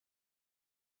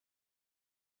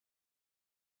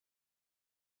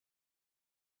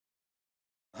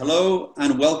Hello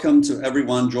and welcome to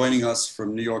everyone joining us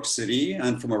from New York City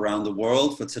and from around the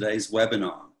world for today's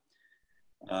webinar.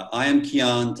 I am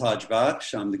Kian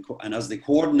Tajbakhsh, and as the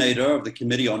coordinator of the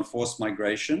Committee on Forced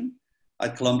Migration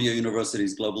at Columbia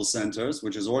University's Global Centers,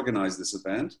 which has organized this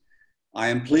event, I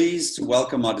am pleased to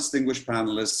welcome our distinguished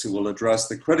panelists who will address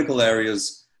the critical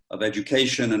areas of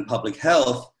education and public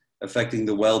health affecting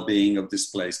the well-being of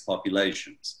displaced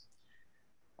populations.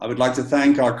 I would like to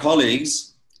thank our colleagues,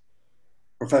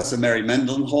 Professor Mary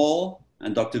Mendenhall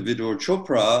and Dr. Vidur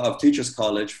Chopra of Teachers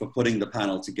College for putting the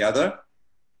panel together.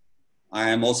 I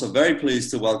am also very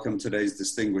pleased to welcome today's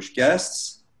distinguished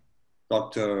guests,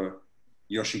 Dr.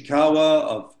 Yoshikawa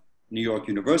of New York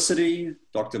University,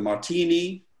 Dr.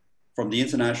 Martini from the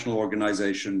International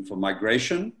Organization for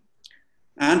Migration,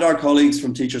 and our colleagues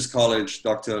from Teachers College,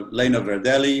 Dr. Lena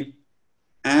Verdeli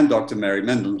and Dr. Mary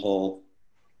Mendenhall.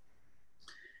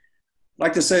 I'd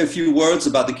like to say a few words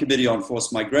about the Committee on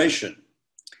Forced Migration.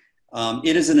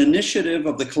 It is an initiative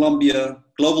of the Columbia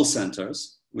Global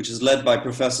Centers, which is led by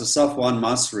Professor Safwan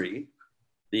Masri,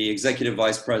 the Executive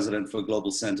Vice President for Global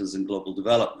Centers and Global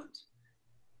Development.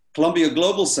 Columbia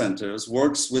Global Centers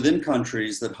works within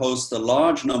countries that host a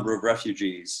large number of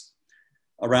refugees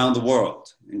around the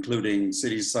world, including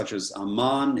cities such as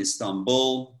Amman,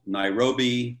 Istanbul,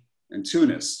 Nairobi, and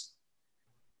Tunis.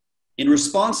 In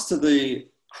response to the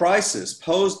crisis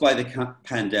posed by the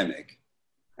pandemic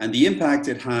and the impact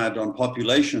it had on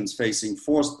populations facing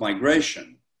forced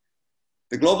migration,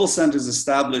 the Global Centers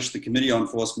established the Committee on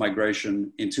Forced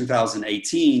Migration in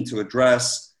 2018 to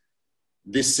address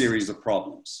this series of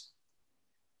problems.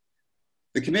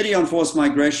 The Committee on Forced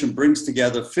Migration brings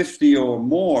together 50 or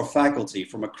more faculty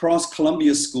from across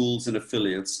Columbia schools and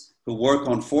affiliates who work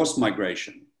on forced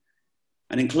migration,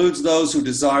 and includes those who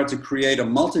desire to create a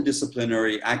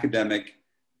multidisciplinary academic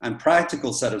and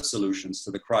practical set of solutions to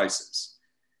the crisis.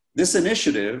 This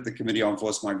initiative, the Committee on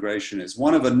Forced Migration, is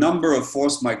one of a number of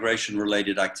forced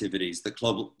migration-related activities that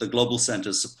the Global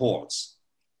Center supports,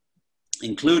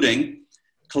 including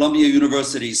Columbia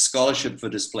University's Scholarship for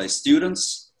Displaced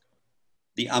Students,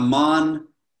 the Amman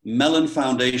Mellon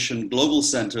Foundation Global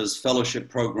Center's Fellowship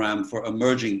Program for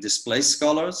Emerging Displaced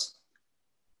Scholars,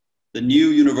 the New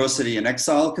University in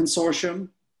Exile Consortium,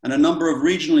 and a number of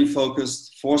regionally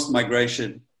focused forced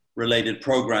migration-related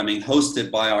programming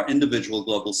hosted by our individual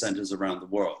global centers around the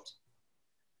world.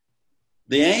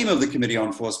 The aim of the Committee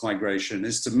on Forced Migration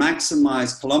is to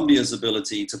maximize Columbia's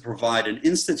ability to provide an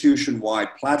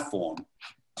institution-wide platform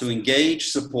to engage,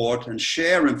 support, and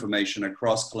share information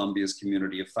across Columbia's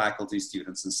community of faculty,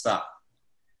 students, and staff.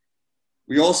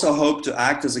 We also hope to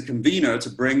act as a convener to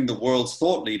bring the world's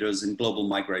thought leaders in global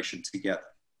migration together.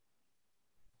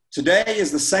 Today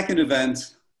is the second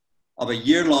event of a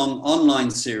year-long online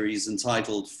series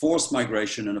entitled Forced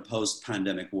Migration in a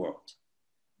Post-Pandemic World.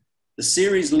 The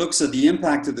series looks at the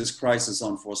impact of this crisis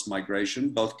on forced migration,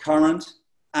 both current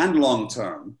and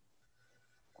long-term,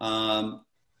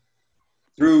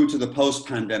 through to the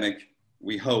post-pandemic,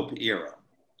 we hope, era.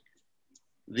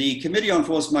 The Committee on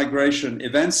Forced Migration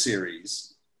event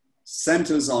series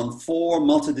centers on 4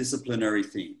 multidisciplinary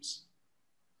themes: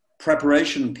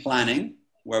 preparation and planning,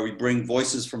 where we bring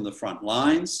voices from the front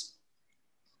lines;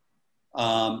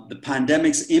 the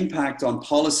pandemic's impact on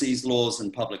policies, laws,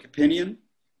 and public opinion;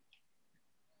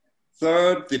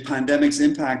 third, the pandemic's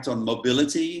impact on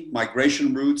mobility,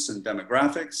 migration routes, and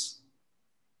demographics;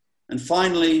 and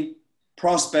finally,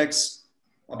 prospects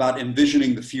about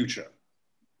envisioning the future.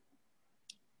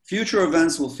 Future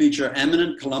events will feature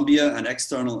eminent Columbia and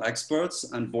external experts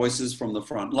and voices from the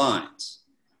front lines.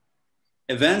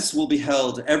 Events will be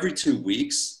held every 2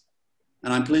 weeks,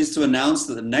 and I'm pleased to announce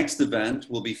that the next event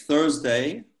will be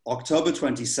Thursday, October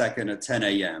 22nd at 10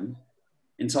 a.m.,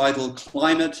 entitled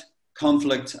Climate,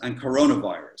 Conflict, and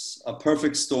Coronavirus, a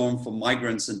Perfect Storm for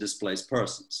Migrants and Displaced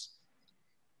Persons.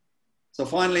 So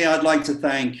finally, I'd like to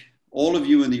thank all of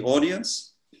you in the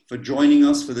audience for joining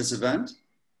us for this event,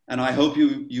 and I hope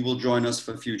you will join us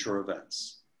for future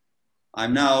events.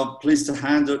 I'm now pleased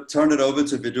to turn it over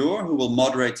to Vidur, who will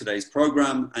moderate today's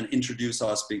program and introduce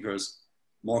our speakers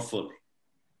more fully.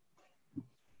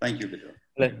 Thank you, Vidur.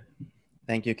 Hello.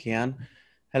 Thank you, Kian.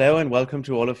 Hello, and welcome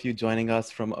to all of you joining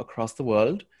us from across the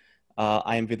world.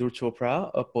 I am Vidur Chopra,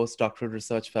 a postdoctoral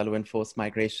research fellow in forced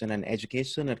migration and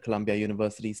education at Columbia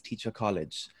University's Teacher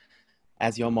College.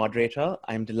 As your moderator,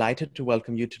 I'm delighted to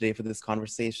welcome you today for this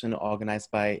conversation organized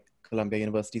by Columbia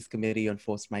University's Committee on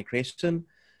Forced Migration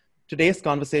Today's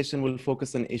conversation will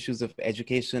focus on issues of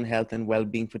education, health, and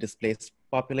well-being for displaced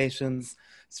populations,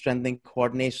 strengthening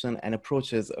coordination and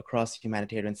approaches across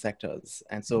humanitarian sectors.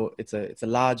 And so it's a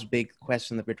large, big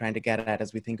question that we're trying to get at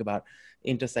as we think about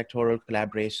intersectoral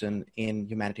collaboration in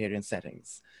humanitarian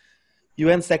settings.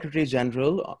 UN Secretary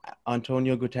General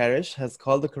Antonio Guterres has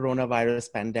called the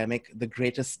coronavirus pandemic the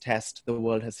greatest test the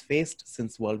world has faced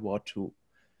since World War II.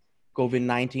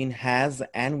 COVID-19 has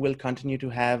and will continue to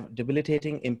have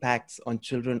debilitating impacts on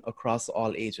children across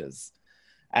all ages.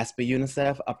 As per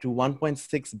UNICEF, up to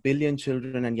 1.6 billion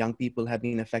children and young people have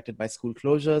been affected by school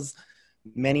closures,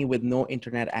 many with no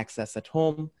internet access at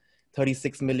home.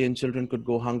 36 million children could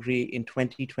go hungry in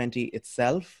 2020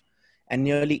 itself, and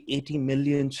nearly 80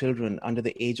 million children under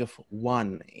the age of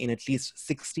 1 in at least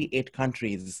 68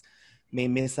 countries may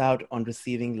miss out on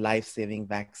receiving life-saving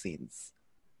vaccines.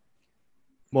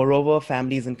 Moreover,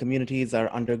 families and communities are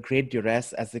under great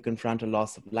duress as they confront a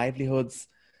loss of livelihoods,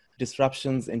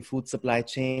 disruptions in food supply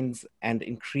chains, and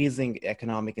increasing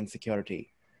economic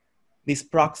insecurity. These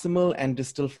proximal and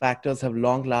distal factors have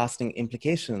long-lasting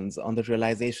implications on the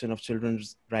realization of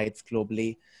children's rights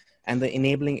globally and the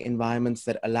enabling environments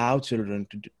that allow children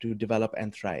to develop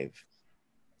and thrive.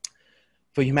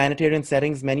 For humanitarian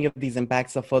settings, many of these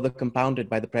impacts are further compounded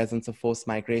by the presence of forced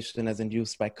migration as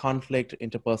induced by conflict,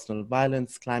 interpersonal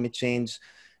violence, climate change,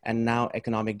 and now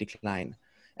economic decline.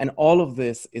 And all of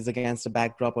this is against a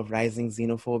backdrop of rising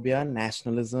xenophobia,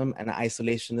 nationalism, and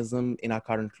isolationism in our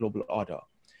current global order.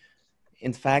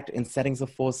 In fact, in settings of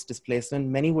forced displacement,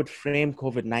 many would frame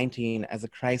COVID-19 as a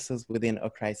crisis within a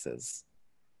crisis.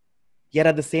 Yet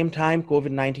at the same time,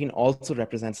 COVID-19 also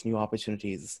represents new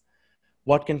opportunities.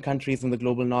 What can countries in the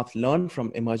global north learn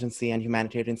from emergency and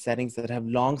humanitarian settings that have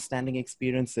long-standing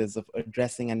experiences of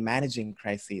addressing and managing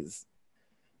crises?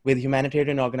 With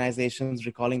humanitarian organizations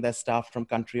recalling their staff from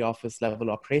country office level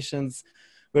operations,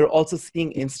 we're also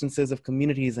seeing instances of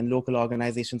communities and local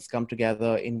organizations come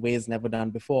together in ways never done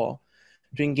before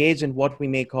to engage in what we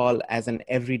may call as an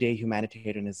everyday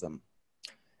humanitarianism.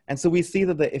 And so we see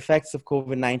that the effects of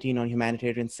COVID-19 on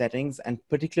humanitarian settings, and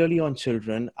particularly on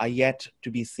children, are yet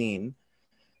to be seen.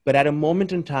 But at a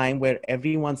moment in time where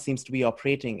everyone seems to be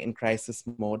operating in crisis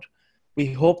mode, we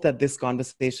hope that this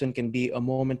conversation can be a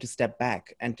moment to step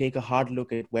back and take a hard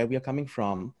look at where we are coming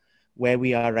from, where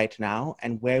we are right now,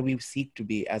 and where we seek to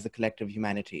be as a collective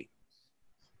humanity.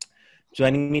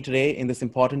 Joining me today in this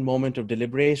important moment of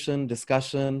deliberation,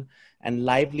 discussion, and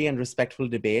lively and respectful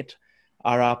debate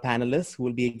are our panelists who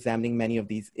will be examining many of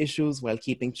these issues while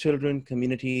keeping children,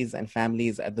 communities, and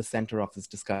families at the center of this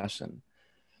discussion.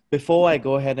 Before I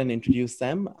go ahead and introduce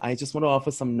them, I just want to offer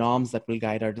some norms that will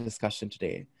guide our discussion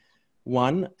today.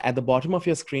 One, at the bottom of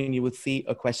your screen, you will see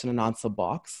a question and answer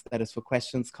box that is for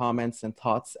questions, comments, and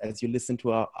thoughts as you listen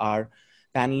to our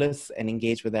panelists and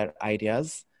engage with their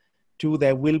ideas. Two,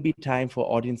 there will be time for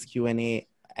audience Q&A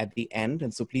at the end,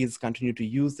 and so please continue to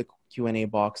use the Q&A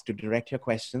box to direct your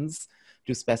questions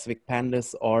to specific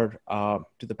panelists or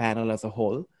to the panel as a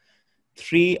whole.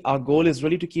 Three, our goal is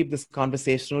really to keep this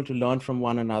conversational, to learn from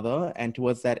one another. And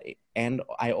towards that end,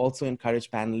 I also encourage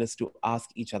panelists to ask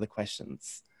each other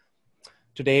questions.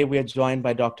 Today, we are joined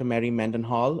by Dr. Mary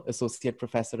Mendenhall, Associate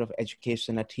Professor of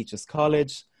Education at Teachers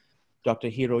College, Dr.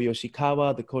 Hiro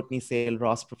Yoshikawa, the Courtney Sale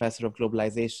Ross Professor of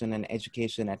Globalization and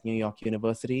Education at New York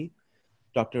University,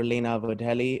 Dr. Lena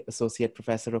Verdeli, Associate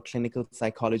Professor of Clinical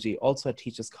Psychology, also at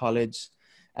Teachers College,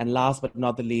 and last but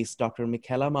not the least, Dr.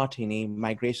 Michela Martini,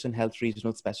 Migration Health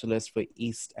Regional Specialist for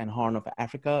East and Horn of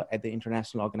Africa at the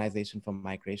International Organization for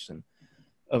Migration.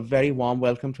 A very warm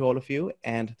welcome to all of you,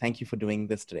 and thank you for doing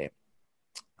this today.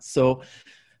 So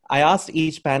I asked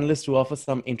each panelist to offer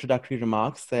some introductory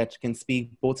remarks that can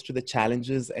speak both to the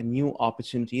challenges and new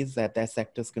opportunities that their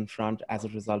sectors confront as a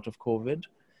result of COVID.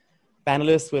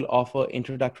 Panelists will offer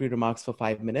introductory remarks for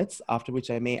 5 minutes, after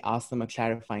which I may ask them a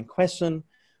clarifying question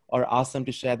or ask them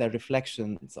to share their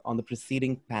reflections on the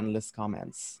preceding panelists'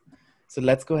 comments. So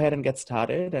let's go ahead and get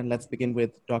started, and let's begin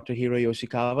with Dr. Hiro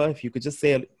Yoshikawa. If you could just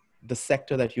say the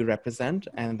sector that you represent,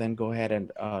 and then go ahead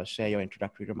and share your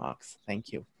introductory remarks.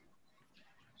 Thank you.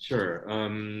 Sure.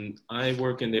 I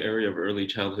work in the area of early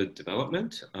childhood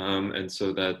development, and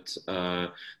so that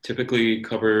typically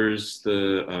covers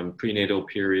the prenatal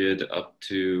period up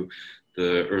to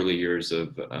the early years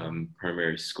of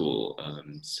primary school.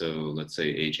 So let's say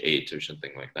age 8 or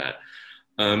something like that.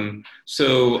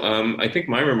 I think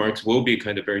my remarks will be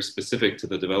kind of very specific to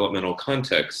the developmental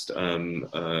context.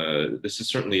 This is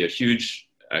certainly a huge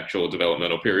actual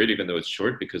developmental period, even though it's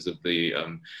short because of the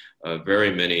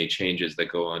very many changes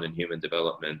that go on in human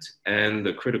development, and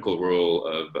the critical role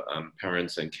of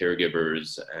parents and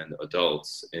caregivers and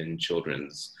adults in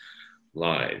children's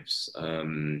lives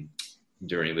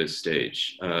during this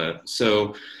stage.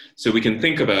 So we can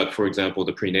think about, for example,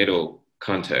 the prenatal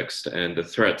context and the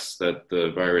threats that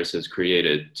the virus has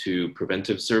created to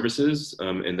preventive services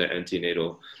in the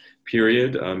antenatal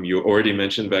period. You already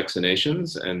mentioned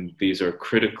vaccinations, and these are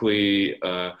critically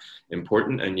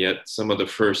important, and yet some of the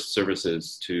first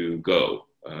services to go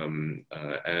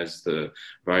as the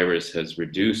virus has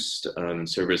reduced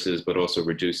services, but also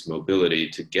reduced mobility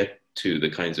to get to the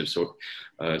kinds of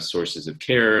sources of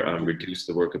care, reduce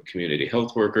the work of community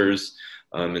health workers.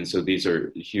 And so these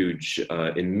are huge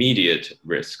immediate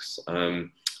risks.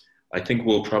 I think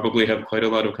we'll probably have quite a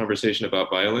lot of conversation about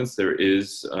violence. There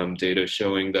is data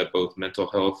showing that both mental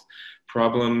health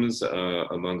problems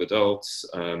among adults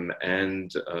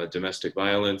and domestic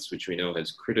violence, which we know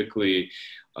has critically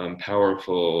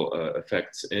powerful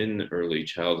effects in early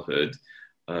childhood,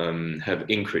 have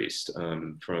increased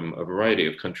from a variety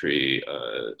of country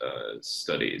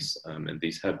studies, and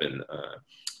these have been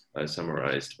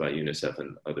summarized by UNICEF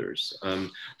and others.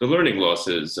 The learning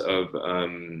losses of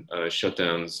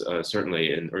shutdowns,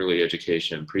 certainly in early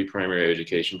education, pre-primary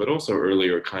education, but also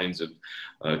earlier kinds of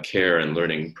care and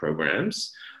learning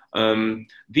programs.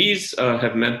 These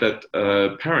have meant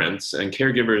that parents and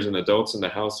caregivers and adults in the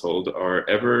household are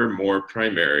ever more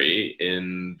primary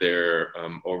in their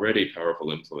already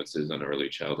powerful influences on early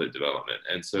childhood development.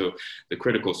 And so the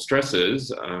critical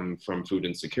stresses from food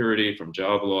insecurity, from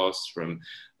job loss, from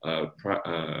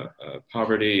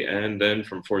poverty, and then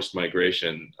from forced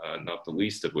migration, not the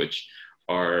least of which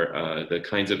are the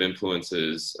kinds of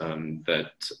influences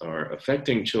that are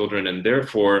affecting children, and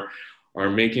therefore are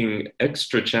making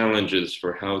extra challenges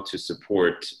for how to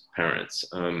support parents.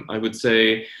 I would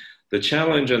say the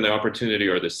challenge and the opportunity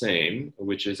are the same,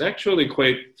 which is actually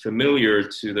quite familiar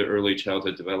to the early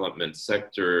childhood development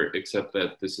sector, except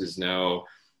that this is now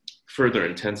further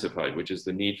intensified, which is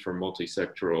the need for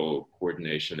multi-sectoral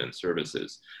coordination and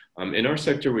services. In our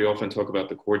sector, we often talk about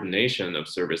the coordination of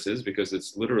services because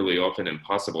it's literally often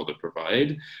impossible to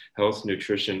provide health,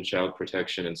 nutrition, child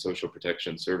protection, and social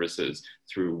protection services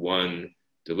through one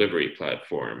delivery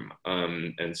platform.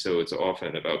 And so it's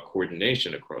often about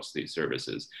coordination across these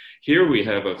services. Here we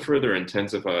have a further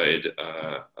intensified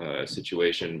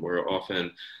situation where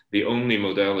often the only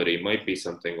modality might be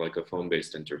something like a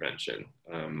phone-based intervention,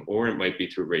 or it might be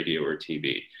through radio or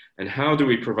TV. And how do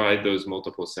we provide those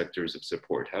multiple sectors of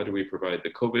support? How do we provide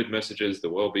the COVID messages, the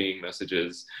well-being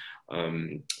messages,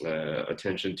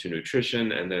 attention to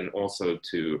nutrition, and then also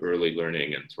to early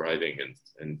learning and thriving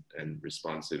and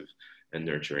responsive and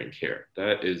nurturing care?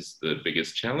 That is the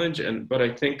biggest challenge. But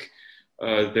I think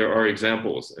there are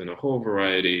examples in a whole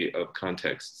variety of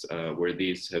contexts where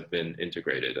these have been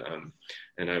integrated.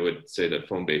 And I would say that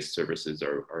phone-based services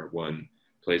are one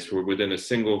place where within a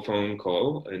single phone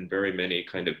call and very many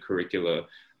kind of curricula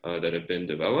that have been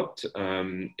developed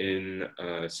in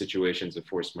situations of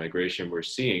forced migration, we're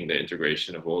seeing the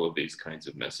integration of all of these kinds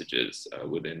of messages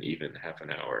within even half an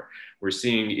hour. We're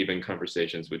seeing even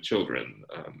conversations with children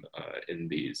in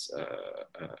these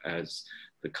as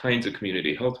the kinds of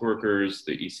community health workers,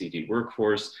 the ECD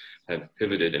workforce have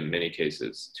pivoted in many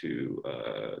cases to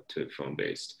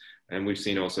phone-based. And we've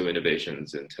seen also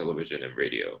innovations in television and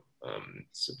radio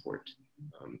support.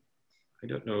 I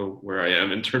don't know where I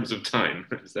am in terms of time.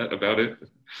 Is that about it?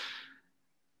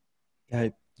 Yeah,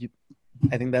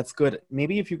 I think that's good.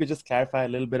 Maybe if you could just clarify a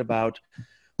little bit about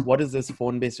what does this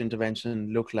phone-based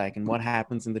intervention look like and what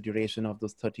happens in the duration of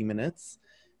those 30 minutes?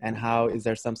 And how is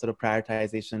there some sort of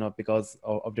prioritization of because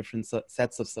of different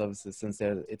sets of services since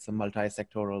it's a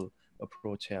multi-sectoral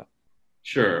approach here?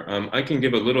 Sure. I can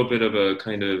give a little bit of a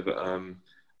kind of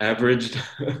averaged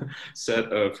set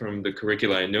from the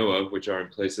curricula I know of, which are in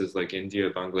places like India,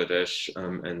 Bangladesh,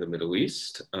 and the Middle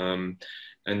East.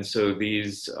 And so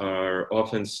these are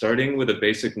often starting with a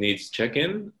basic needs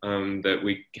check-in that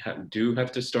we do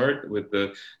have to start with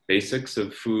the basics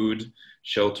of food,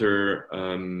 shelter,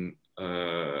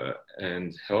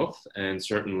 and health, and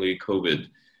certainly COVID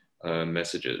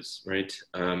messages, right?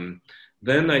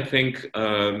 Then I think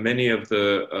many of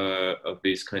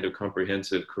these kind of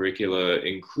comprehensive curricula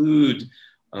include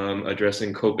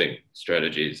addressing coping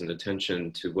strategies and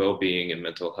attention to well-being and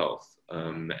mental health.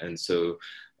 And so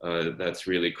that's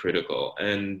really critical.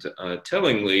 And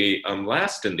tellingly,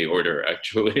 last in the order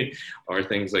actually are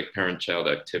things like parent-child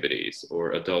activities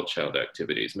or adult-child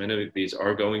activities. Many of these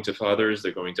are going to fathers,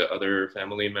 they're going to other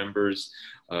family members.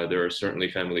 There are certainly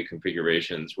family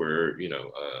configurations where, you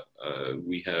know,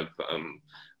 we have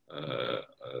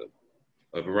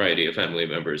a variety of family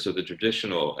members. So the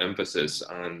traditional emphasis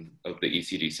of the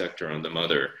ECD sector on the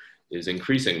mother is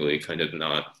increasingly kind of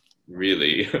not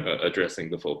really addressing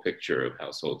the full picture of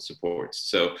household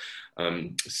supports.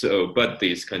 But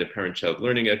these kind of parent-child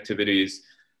learning activities,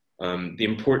 the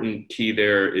important key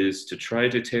there is to try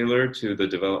to tailor to the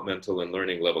developmental and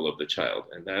learning level of the child.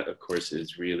 And that, of course,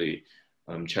 is really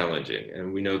challenging.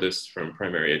 And we know this from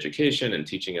primary education and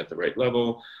teaching at the right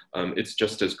level. It's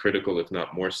just as critical, if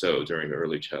not more so, during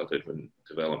early childhood when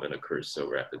development occurs so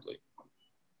rapidly.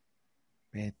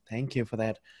 Great, thank you for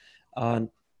that.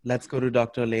 Let's go to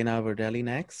Dr. Lena Verdeli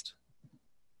next.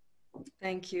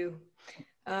 Thank you.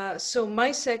 So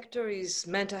my sector is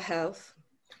mental health,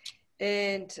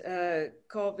 and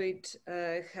COVID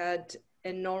had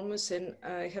enormous and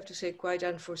I have to say quite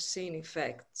unforeseen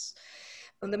effects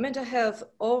on the mental health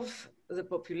of the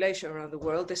population around the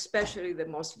world, especially the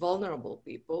most vulnerable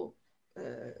people,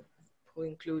 who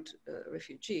include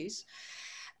refugees,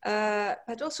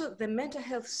 but also the mental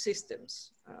health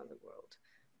systems around the world.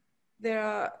 There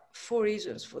are 4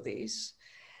 reasons for this.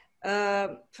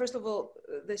 First of all,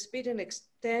 the speed and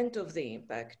extent of the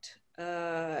impact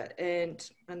and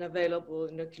unavailable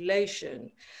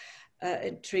inoculation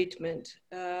and treatment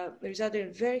resulted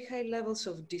in very high levels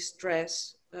of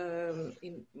distress.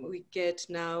 We get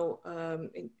now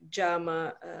in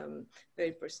JAMA,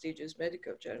 very prestigious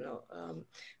medical journal,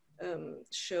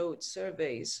 showed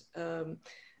surveys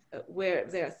where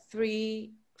there are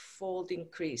 3-fold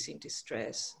increase in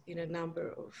distress in a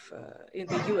number of, in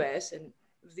the US, and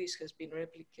this has been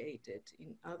replicated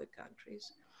in other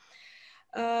countries,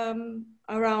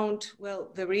 around,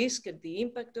 well, the risk and the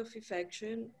impact of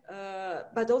infection,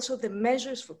 but also the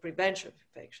measures for prevention of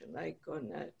infection, like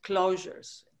on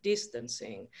closures,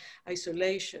 distancing,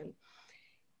 isolation,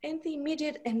 and the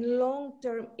immediate and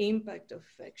long-term impact of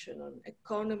infection on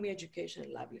economy, education,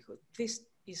 and livelihood. This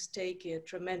is taking a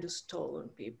tremendous toll on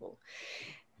people.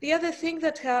 The other thing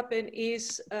that happened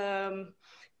is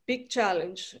big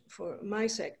challenge for my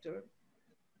sector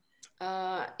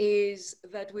is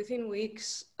that within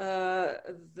weeks,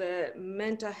 the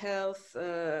mental health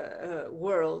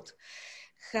world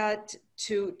had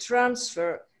to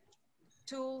transfer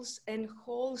tools and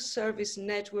whole service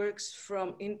networks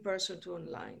from in-person to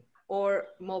online or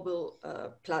mobile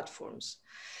platforms.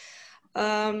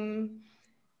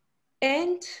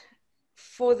 And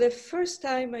for the first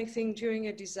time, I think, during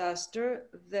a disaster,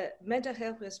 the mental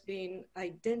health has been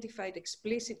identified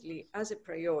explicitly as a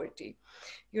priority.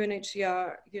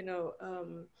 UNHCR, you know,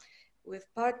 with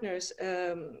partners,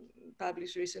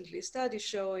 published recently a study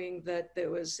showing that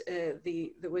there was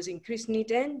increased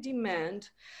need and demand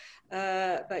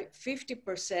by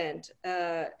 50%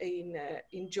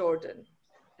 in Jordan,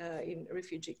 in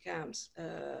refugee camps,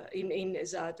 in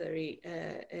Zaatari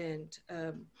and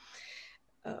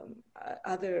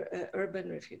other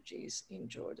urban refugees in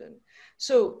Jordan.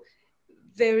 So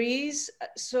there is,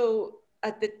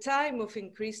 at the time of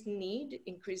increased need,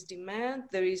 increased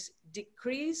demand, there is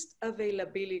decreased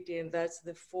availability, and that's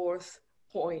the 4th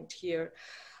point here.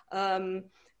 The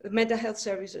mental health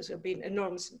services have been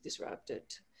enormously disrupted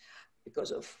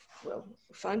because of, well,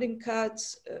 funding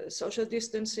cuts, social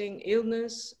distancing,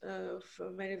 illness for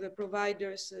many of the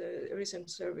providers. A recent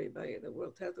survey by the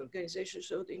World Health Organization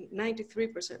showed in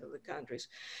 93% of the countries,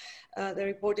 they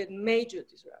reported major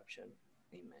disruption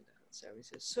in mental health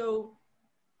services.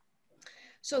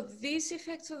 So these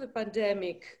effects of the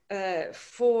pandemic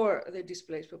for the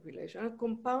displaced population are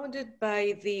compounded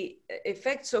by the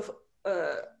effects of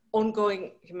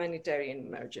ongoing humanitarian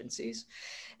emergencies.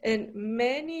 And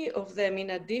many of them,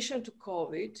 in addition to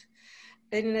COVID,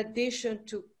 and in addition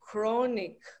to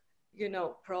chronic, you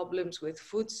know, problems with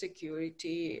food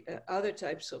security, other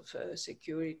types of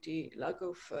security, lack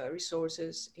of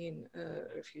resources in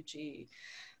refugee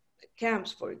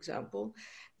camps, for example,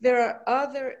 there are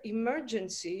other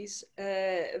emergencies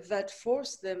that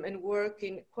force them and work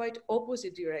in quite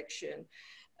opposite direction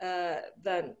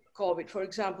than COVID. For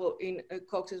example, in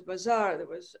Cox's Bazar, there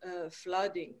was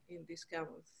flooding in this camp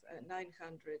with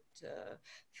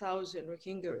 900,000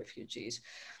 Rohingya refugees.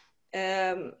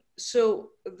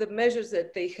 So the measures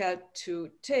that they had to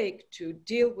take to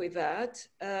deal with that,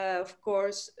 of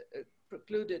course,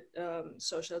 precluded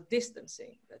social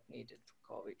distancing that needed for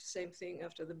COVID. Same thing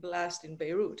after the blast in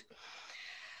Beirut.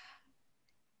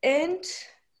 And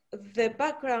the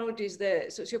background is the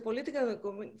sociopolitical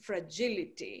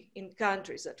fragility in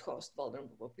countries that host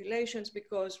vulnerable populations,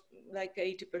 because like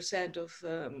 80% of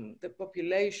the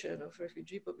population, of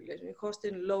refugee population, is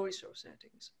hosted in low resource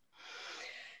settings.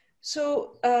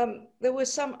 So there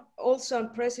was some also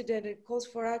unprecedented calls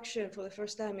for action for the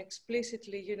first time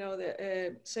explicitly. You know,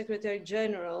 the Secretary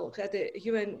General had a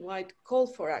UN-wide call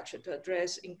for action to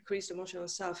address increased emotional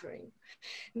suffering.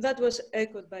 And that was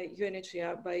echoed by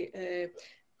UNHCR, by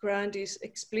Grandi's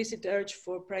explicit urge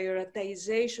for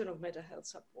prioritization of mental health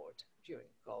support during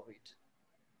COVID.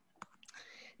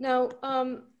 Now,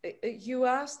 you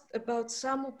asked about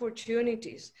some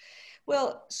opportunities.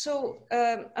 Well, so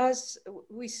as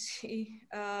we see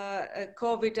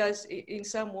COVID as in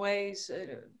some ways,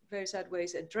 very sad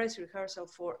ways, a dress rehearsal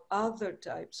for other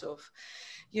types of,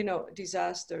 you know,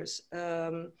 disasters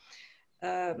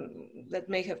that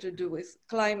may have to do with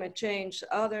climate change,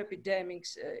 other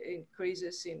epidemics,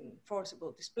 increases in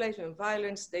forcible displacement,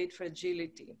 violence, state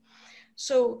fragility.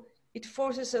 So it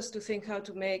forces us to think how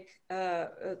to make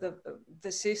the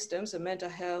systems, the mental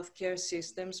health care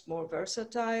systems, more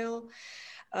versatile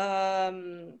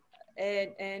and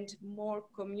more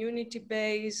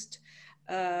community-based,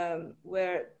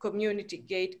 where community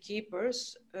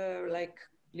gatekeepers like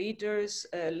leaders,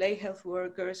 lay health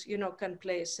workers, you know, can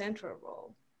play a central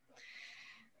role.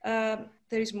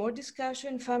 There is more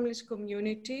discussion in families,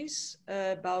 communities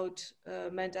about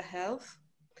mental health,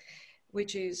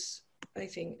 which is, I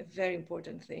think, a very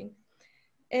important thing.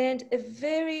 And a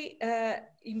very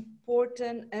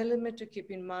important element to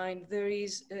keep in mind, there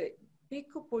is a big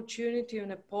opportunity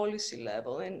on a policy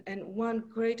level. And one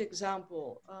great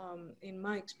example in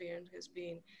my experience has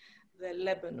been the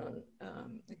Lebanon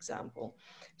example.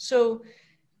 So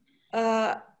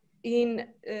in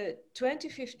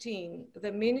 2015,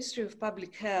 the Ministry of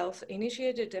Public Health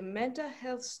initiated a mental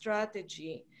health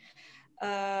strategy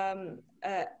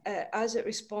as a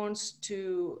response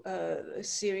to the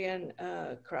Syrian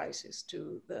crisis,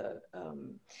 to the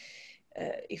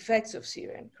effects of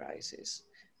Syrian crisis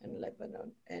in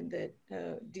Lebanon and the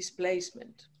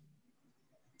displacement.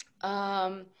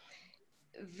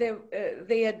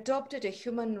 They adopted a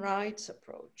human rights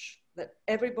approach that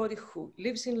everybody who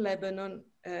lives in Lebanon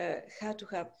had to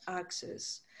have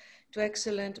access to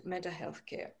excellent mental health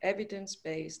care,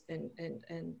 evidence-based,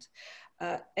 and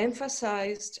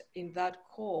emphasized in that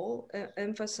call,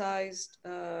 emphasized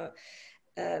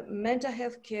mental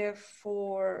health care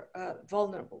for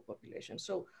vulnerable populations.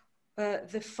 So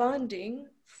the funding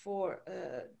for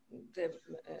the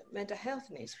mental health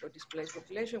needs for displaced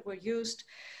population were used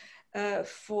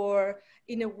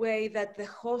in a way that the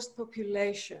host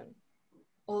population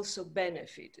also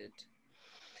benefited.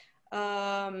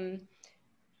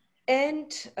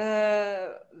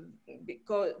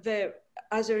 Because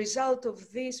as a result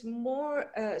of this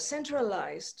more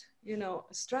centralized, you know,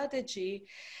 strategy,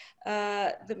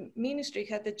 the ministry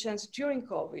had the chance during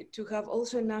COVID to have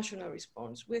also a national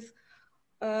response with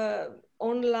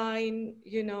online,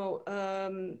 you know,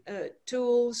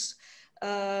 tools,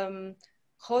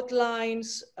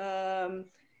 hotlines,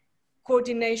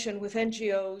 coordination with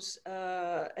NGOs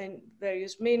and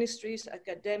various ministries,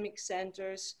 academic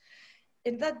centers.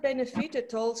 And that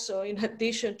benefited also, in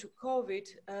addition to COVID,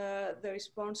 the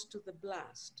response to the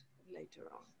blast later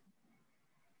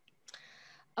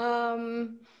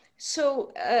on.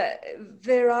 So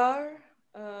there are,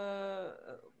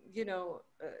 you know,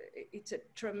 it's a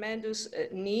tremendous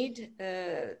need,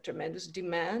 tremendous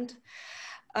demand,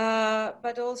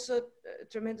 but also a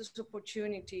tremendous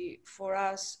opportunity for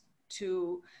us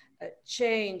to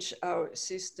change our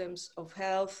systems of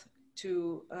health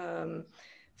to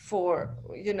for,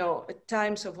 you know,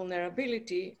 times of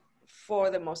vulnerability for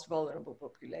the most vulnerable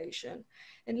population.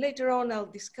 And later on, I'll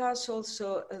discuss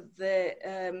also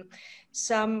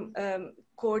some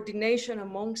coordination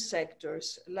among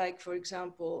sectors, like, for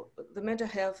example, the mental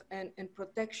health and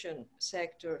protection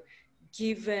sector,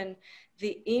 given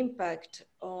the impact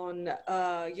on,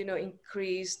 you know,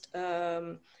 increased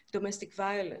domestic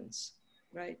violence,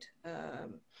 right?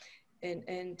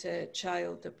 And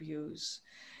child abuse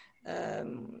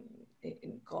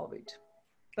in COVID.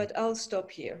 But I'll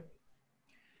stop here.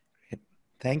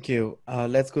 Thank you.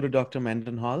 Let's go to Dr.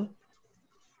 Mendenhall.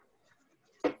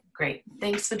 Great.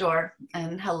 Thanks, Fedor.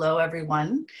 And hello,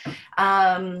 everyone.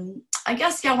 I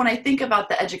guess, yeah, when I think about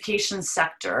the education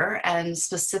sector and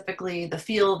specifically the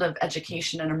field of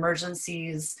education in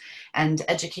emergencies and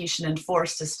education in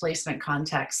forced displacement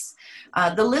contexts,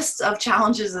 the list of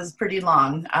challenges is pretty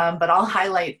long, but I'll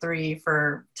highlight three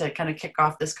to kind of kick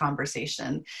off this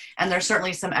conversation. And there's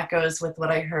certainly some echoes with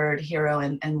what I heard Hiro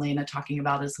and Lena talking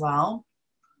about as well.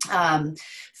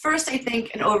 First, I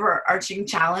think an overarching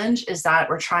challenge is that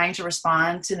we're trying to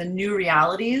respond to the new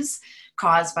realities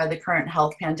caused by the current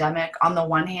health pandemic on the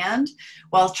one hand,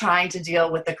 while trying to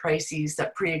deal with the crises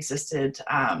that pre-existed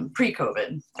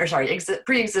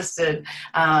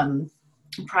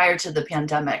prior to the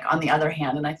pandemic on the other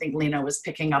hand. And I think Lena was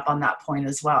picking up on that point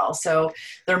as well. So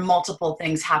there are multiple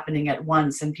things happening at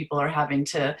once, and people are having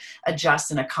to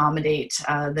adjust and accommodate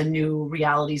the new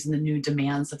realities and the new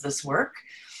demands of this work.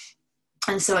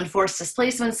 And so in forced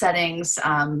displacement settings,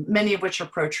 many of which are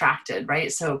protracted,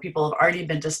 right? So people have already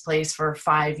been displaced for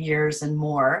 5 years and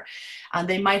more.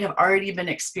 They might have already been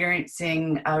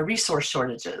experiencing resource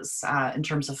shortages in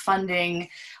terms of funding,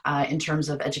 in terms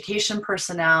of education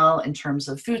personnel, in terms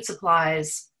of food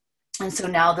supplies. And so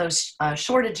now those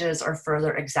shortages are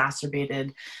further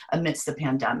exacerbated amidst the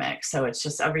pandemic. So it's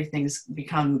just everything's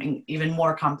become even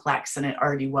more complex than it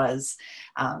already was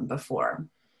before.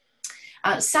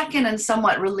 Second, and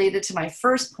somewhat related to my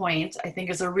first point, I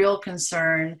think is a real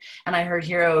concern, and I heard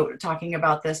Hiro talking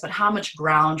about this, but how much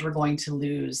ground we're going to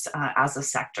lose as a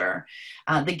sector.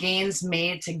 The gains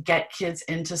made to get kids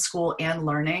into school and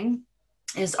learning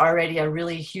is already a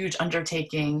really huge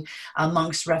undertaking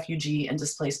amongst refugee and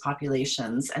displaced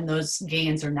populations, and those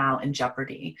gains are now in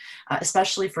jeopardy,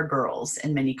 especially for girls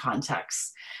in many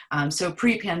contexts. So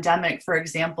pre-pandemic, for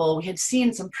example, we had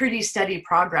seen some pretty steady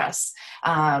progress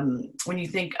when you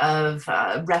think of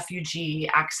refugee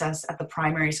access at the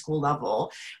primary school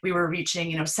level. We were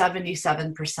reaching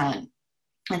 77%.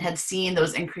 And had seen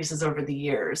those increases over the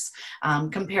years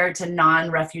compared to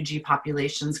non-refugee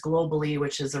populations globally,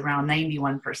 which is around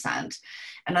 91%.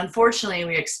 And unfortunately,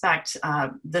 we expect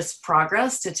this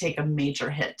progress to take a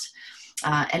major hit.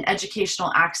 And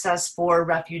educational access for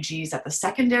refugees at the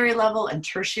secondary level and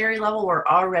tertiary level were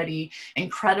already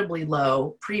incredibly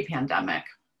low pre-pandemic.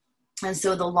 And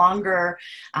so the longer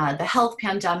the health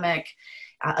pandemic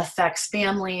affects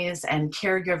families and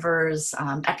caregivers'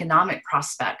 economic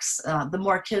prospects, the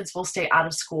more kids will stay out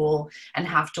of school and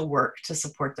have to work to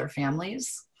support their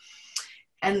families.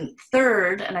 And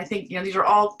third, and I think these are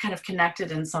all kind of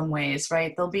connected in some ways,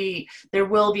 right? There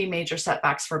will be major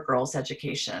setbacks for girls'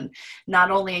 education,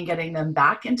 not only in getting them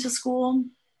back into school,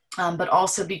 but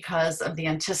also because of the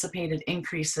anticipated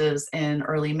increases in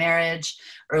early marriage,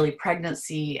 early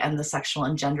pregnancy, and the sexual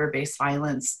and gender-based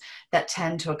violence that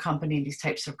tend to accompany these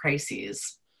types of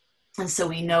crises. And so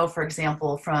we know, for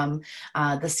example, from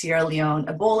the Sierra Leone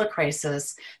Ebola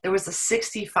crisis, there was a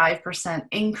 65%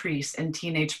 increase in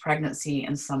teenage pregnancy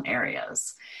in some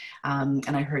areas. And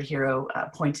I heard Hiro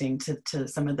pointing to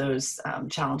some of those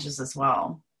challenges as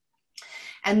well.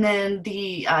 And then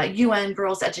the UN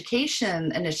Girls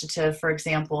Education Initiative, for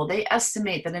example, they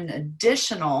estimate that an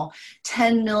additional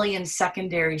 10 million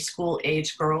secondary school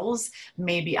age girls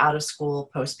may be out of school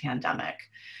post-pandemic.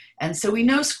 And so we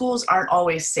know schools aren't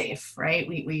always safe, right?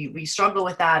 We struggle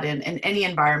with that in any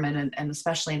environment, and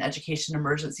especially in education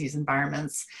emergencies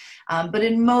environments. But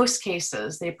in most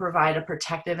cases, they provide a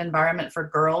protective environment for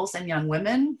girls and young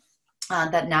women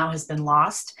that now has been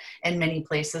lost in many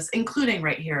places, including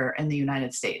right here in the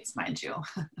United States, mind you.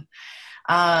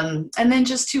 And then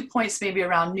just 2 points maybe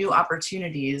around new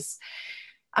opportunities.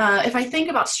 If I think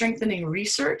about strengthening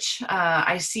research,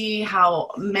 I see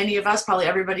how many of us, probably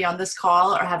everybody on this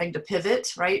call, are having to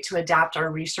pivot, right, to adapt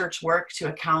our research work to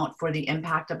account for the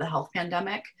impact of the health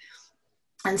pandemic.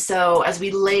 And so as we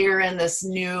layer in this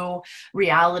new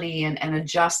reality and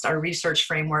adjust our research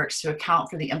frameworks to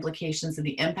account for the implications of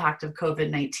the impact of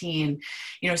COVID-19,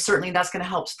 certainly that's going to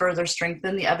help further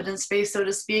strengthen the evidence base, so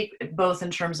to speak, both in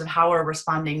terms of how we're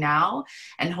responding now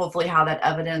and hopefully how that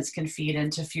evidence can feed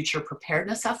into future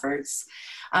preparedness efforts.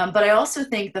 But I also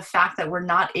think the fact that we're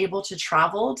not able to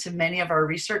travel to many of our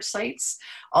research sites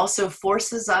also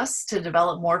forces us to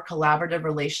develop more collaborative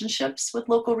relationships with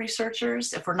local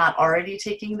researchers if we're not already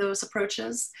taking those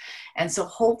approaches. And so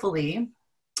hopefully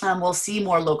we'll see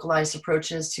more localized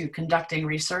approaches to conducting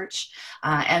research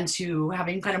and to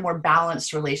having kind of more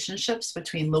balanced relationships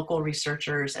between local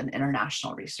researchers and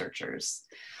international researchers.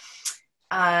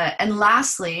 And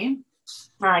lastly,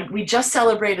 we just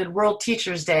celebrated World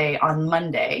Teachers Day on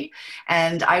Monday,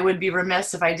 and I would be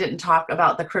remiss if I didn't talk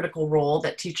about the critical role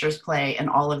that teachers play in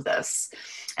all of this.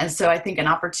 And so I think an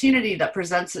opportunity that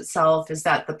presents itself is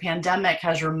that the pandemic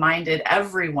has reminded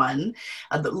everyone,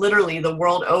 literally the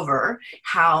world over,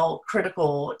 how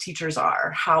critical teachers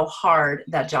are, how hard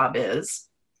that job is,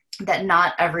 that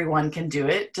not everyone can do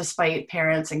it, despite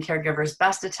parents and caregivers'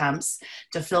 best attempts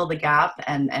to fill the gap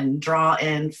and draw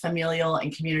in familial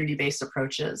and community-based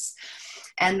approaches.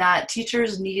 and that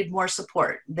teachers need more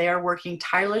support. They are working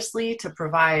tirelessly to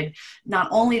provide not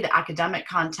only the academic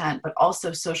content, but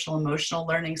also social emotional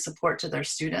learning support to their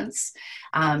students.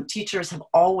 Teachers have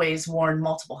always worn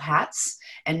multiple hats,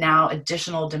 and now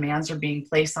additional demands are being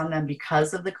placed on them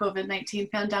because of the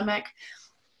COVID-19 pandemic.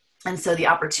 And so the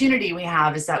opportunity we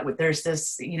have is that there's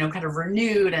this, kind of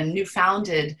renewed and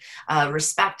newfounded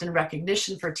respect and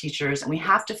recognition for teachers, and we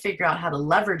have to figure out how to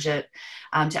leverage it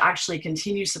to actually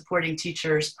continue supporting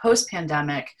teachers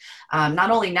post-pandemic,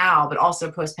 not only now, but also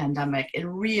post-pandemic in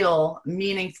real,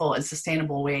 meaningful, and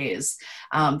sustainable ways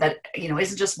that,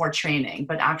 isn't just more training,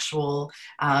 but actual,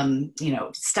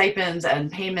 stipends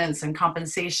and payments and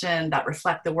compensation that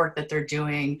reflect the work that they're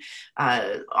doing,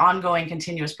 ongoing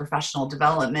continuous professional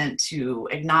development to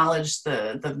acknowledge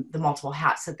the multiple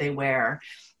hats that they wear,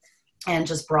 and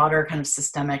just broader kind of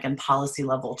systemic and policy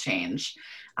level change.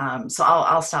 So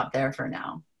I'll stop there for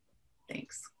now.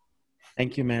 Thanks.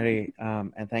 Thank you, Mary.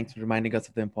 And thanks for reminding us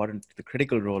of the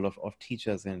critical role of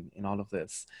teachers in all of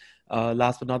this.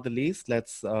 Last but not the least,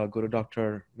 let's go to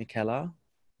Dr. Michela.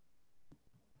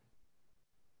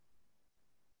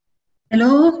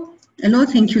 Hello,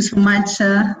 thank you so much.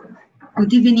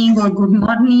 Good evening or good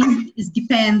morning. It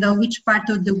depends on which part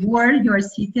of the world you are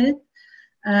seated.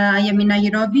 I am in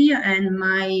Nairobi, and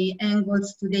my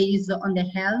angles today is on the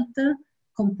health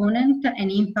component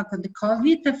and impact of the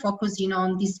COVID, focusing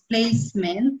on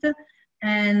displacement.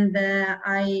 And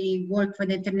I work for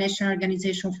the International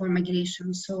Organization for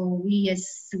Migration. So we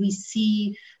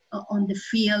see on the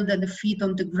field, the feet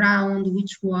on the ground,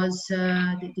 which was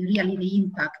really the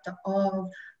impact of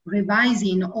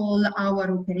revising all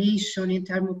our operation in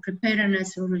terms of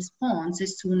preparedness or response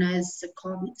as soon as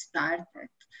COVID started.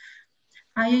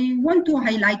 I want to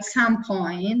highlight some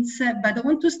points, but I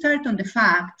want to start on the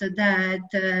fact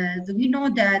that we know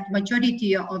that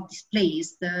majority of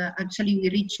displaced, actually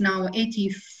we reach now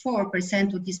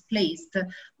 84% of displaced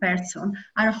persons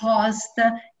are housed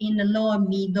in low and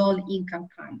middle income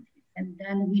countries. And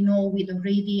then we know with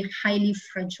already highly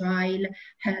fragile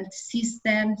health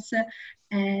systems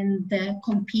and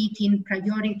competing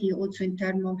priority also in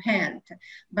terms of health.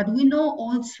 But we know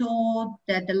also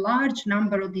that the large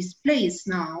number of displaced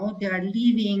now, they are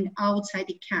living outside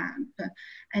the camp,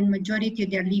 and majority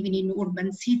they are living in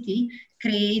urban city,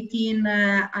 creating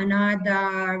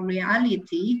another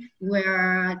reality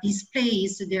where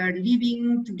displaced, they are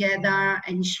living together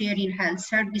and sharing health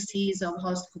services of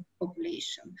host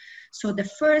population. So the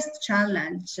first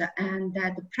challenge, and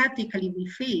that practically we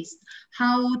faced,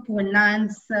 how to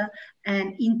enhance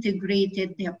and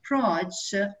integrated the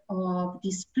approach of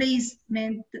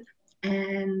displacement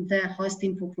and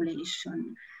hosting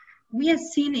population. We have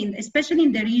seen, especially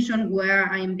in the region where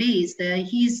I'm based,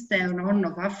 East and Horn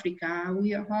of Africa,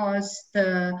 we host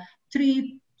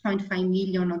 3.5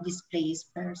 million of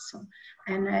displaced persons.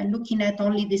 And looking at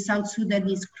only the South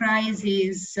Sudanese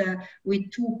crisis,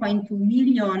 with 2.2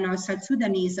 million of South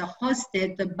Sudanese are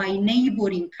hosted by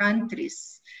neighboring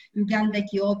countries, Uganda,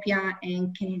 Ethiopia,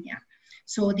 and Kenya.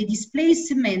 So the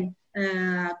displacement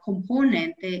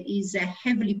component is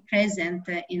heavily present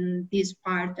in this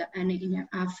part and in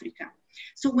Africa.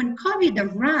 So when COVID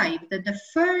arrived, the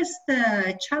first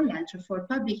challenge for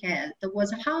public health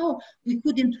was how we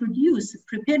could introduce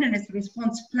preparedness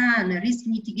response plan, risk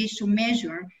mitigation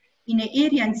measure in an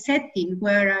area and setting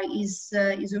where is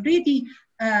already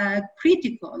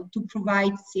critical to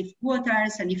provide safe water,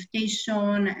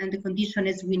 sanitation, and the condition,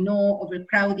 as we know,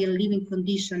 overcrowding, living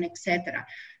condition, etc.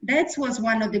 That was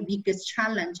one of the biggest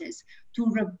challenges, to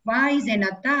revise and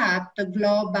adapt the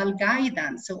global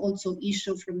guidance, also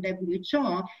issued from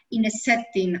WHO, in a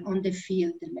setting on the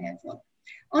field level.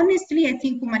 Honestly, I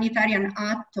think humanitarian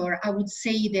actors, I would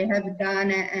say they have done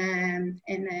an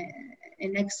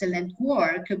excellent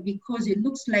work, because it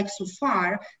looks like so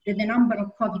far that the number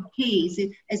of COVID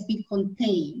cases has been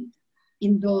contained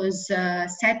in those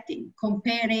settings,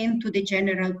 comparing to the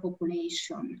general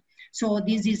population. So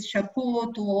this is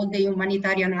chapeau to all the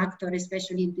humanitarian actors,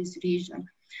 especially in this region.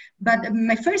 But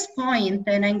my first point,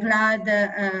 and I'm glad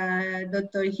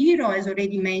Dr. Hiro has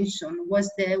already mentioned,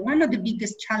 was one of the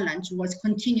biggest challenges was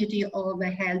continuity of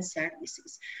health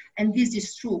services. And this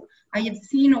is true. I have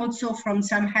seen also from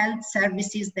some health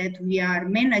services that we are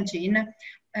managing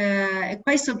a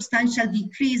quite substantial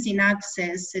decrease in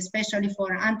access, especially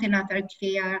for antenatal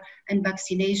care and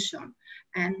vaccination.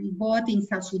 And both in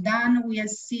South Sudan, we have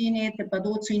seen it, but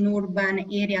also in urban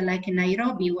area like in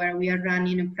Nairobi, where we are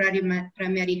running a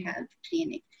primary health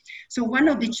clinic. So one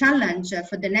of the challenges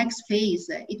for the next phase,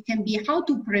 it can be how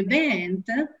to prevent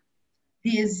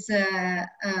this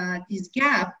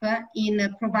gap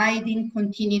in providing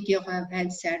continuity of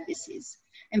health services.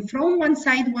 And from one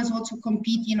side was also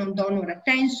competing on donor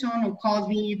attention, on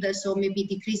COVID, so maybe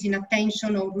decreasing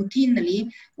attention or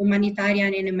routinely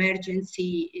humanitarian and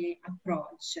emergency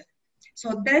approach.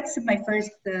 So that's my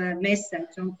first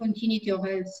message on continuity of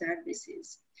health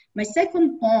services. My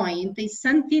second point is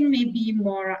something maybe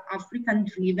more African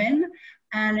driven,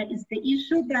 and it's the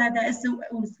issue that as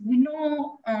we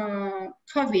know,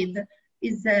 COVID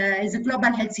is a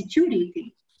global health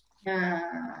security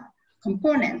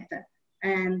component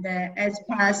and has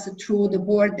passed through the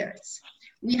borders.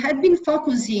 We have been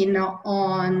focusing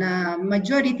on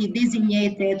majority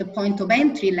designated point of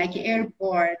entry like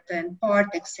airport and port,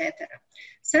 etc.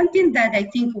 Something that I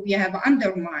think we have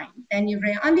undermined. And in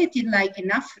reality, like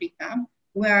in Africa,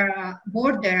 where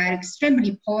borders are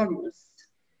extremely porous,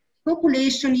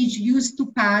 population is used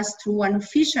to pass through an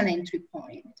official entry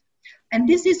point. And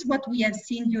this is what we have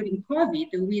seen during COVID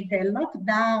with the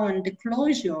lockdown, the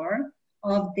closure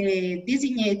of the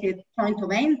designated point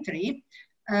of entry.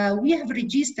 We have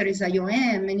registered as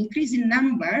IOM an increasing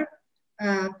number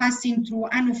passing through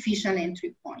unofficial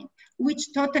entry point,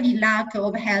 which totally lack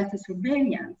of health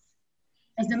surveillance.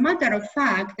 As a matter of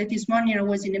fact, this morning I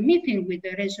was in a meeting with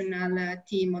the regional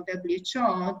team of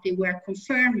WHO. They were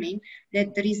confirming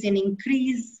that there is an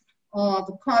increase of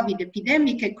COVID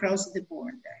epidemic across the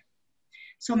border.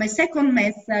 So my second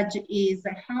message is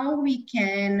how we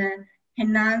can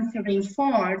enhance and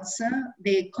reinforce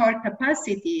the core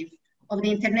capacity of the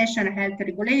International Health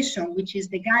Regulation, which is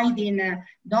the guiding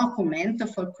document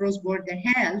for cross-border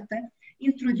health,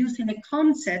 introducing a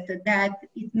concept that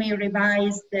it may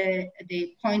revise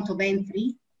the point of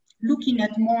entry, looking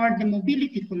at more the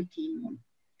mobility continuum.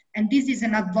 And this is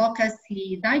an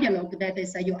advocacy dialogue that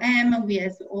as IOM we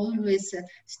have always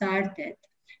started.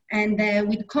 And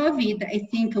with COVID, I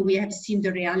think we have seen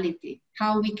the reality,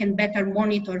 how we can better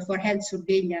monitor for health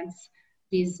surveillance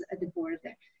is at the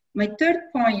border. My third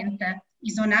point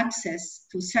is on access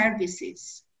to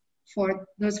services for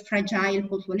those fragile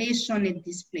population and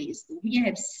displaced. We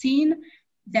have seen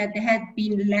that they had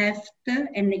been left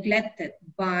and neglected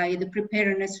by the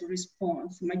preparedness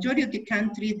response. Majority of the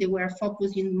countries, they were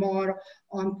focusing more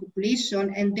on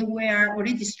population and they were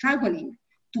already struggling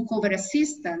to cover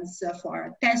assistance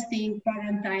for testing,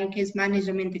 quarantine, case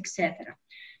management, etc.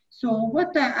 So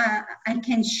what I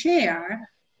can share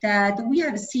that we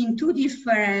have seen two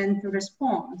different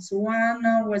responses. One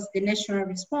was the national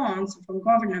response from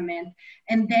government,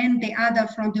 and then the other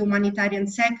from the humanitarian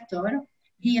sector,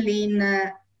 dealing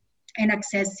and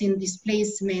accessing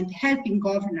displacement, helping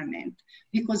government,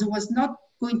 because it was not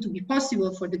going to be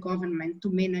possible for the government to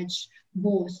manage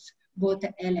both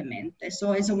elements.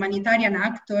 So as a humanitarian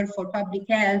actor for public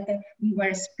health, we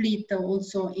were split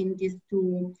also in these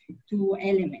two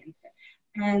elements.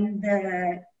 And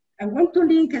I want to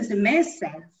link as a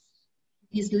message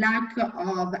this lack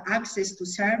of access to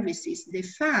services, the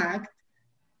fact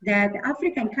that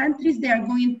African countries, they are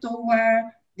going toward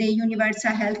the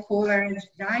universal health coverage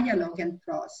dialogue and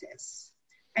process.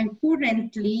 And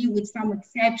currently, with some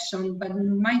exception, but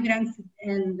migrants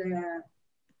and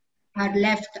are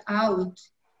left out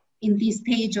in this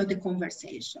stage of the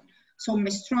conversation. So my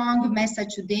strong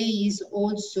message today is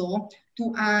also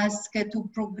to ask to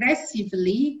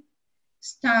progressively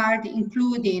start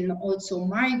including also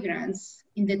migrants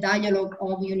in the dialogue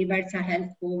of universal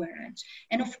health coverage.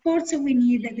 And of course, we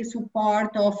need the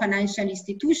support of financial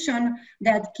institutions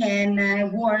that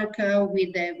can work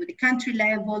with the country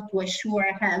level to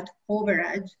assure health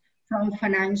coverage from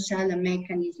financial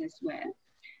mechanisms as well.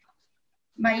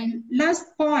 My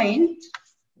last point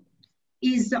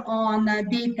is on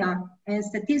data and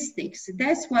statistics.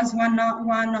 This was one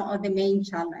of the main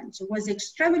challenges. It was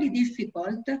extremely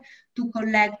difficult to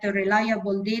collect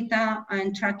reliable data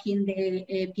and tracking the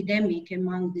epidemic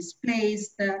among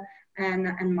displaced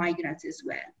and migrants as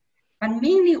well. But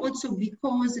mainly also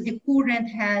because the current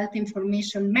health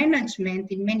information management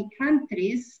in many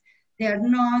countries, they are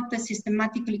not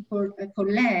systematically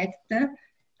collect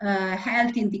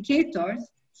health indicators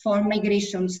for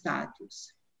migration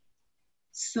status.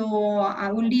 So I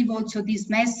will leave also this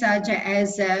message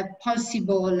as a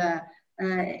possible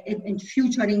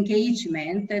future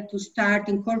engagement to start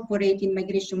incorporating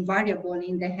migration variable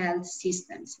in the health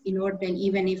systems in order,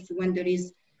 even if when there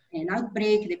is an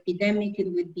outbreak, the epidemic,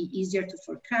 it would be easier to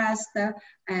forecast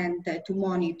and to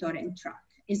monitor and track,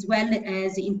 as well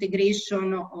as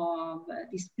integration of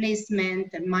displacement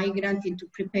and migrant into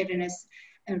preparedness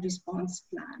and response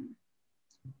plan.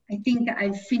 I think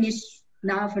I've finished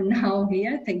now for now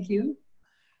here. Thank you.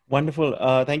 Wonderful.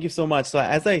 Thank you so much. So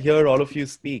as I hear all of you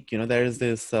speak, you know, there is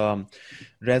this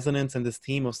resonance and this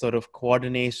theme of sort of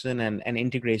coordination and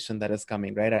integration that is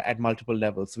coming, right, at multiple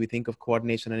levels. So we think of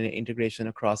coordination and integration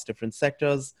across different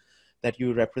sectors that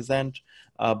you represent,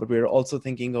 but we're also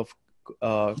thinking of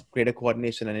greater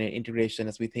coordination and integration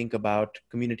as we think about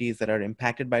communities that are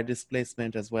impacted by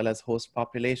displacement as well as host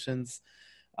populations.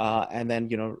 And then,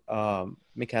 you know,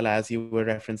 Michaela, as you were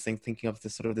referencing, thinking of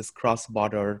this sort of this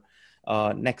cross-border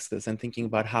nexus and thinking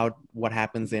about what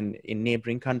happens in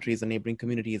neighboring countries and neighboring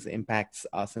communities impacts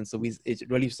us. And so it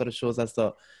really sort of shows us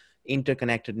the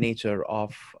interconnected nature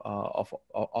of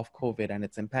COVID and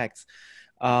its impacts.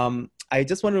 I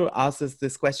just want to ask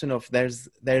this question of there's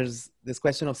this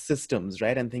question of systems,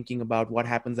 right? And thinking about what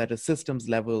happens at a systems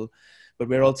level, but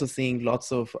we're also seeing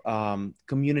lots of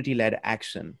community-led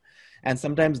action. And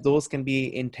sometimes those can be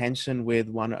in tension with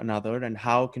one another. And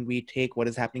how can we take what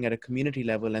is happening at a community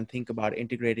level and think about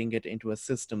integrating it into a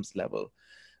systems level?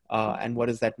 And what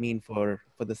does that mean for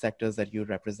the sectors that you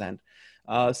represent?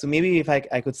 So maybe if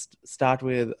I could start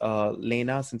with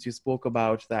Lena, since you spoke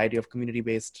about the idea of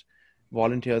community-based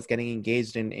volunteers getting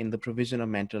engaged in the provision of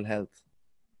mental health,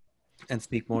 and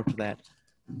speak more to that.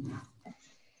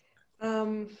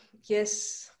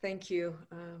 Yes, thank you.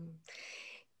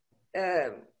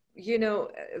 You know,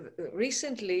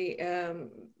 recently, a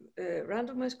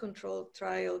randomized controlled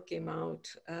trial came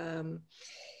out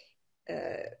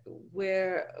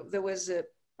where there was a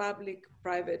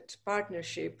public-private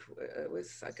partnership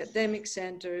with academic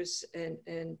centers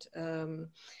and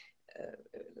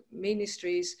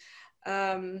ministries,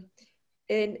 and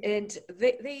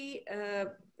they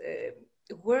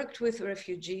worked with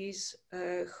refugees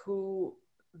who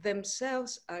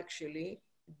themselves actually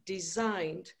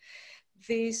designed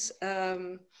this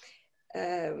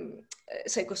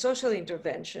psychosocial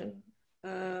intervention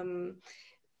to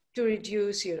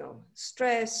reduce, you know,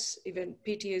 stress, even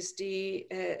PTSD,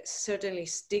 certainly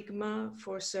stigma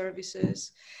for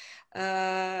services.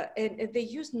 And they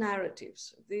use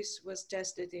narratives. This was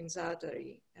tested in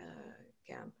Zaatari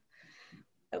camp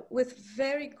with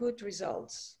very good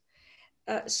results.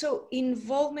 So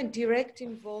involvement, direct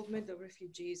involvement of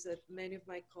refugees that many of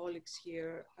my colleagues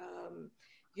here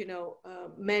you know,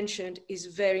 mentioned is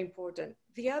very important.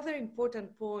 The other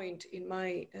important point in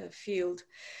my field,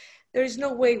 there is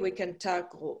no way we can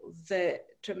tackle the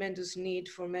tremendous need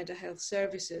for mental health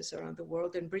services around the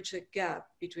world and bridge the gap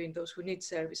between those who need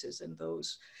services and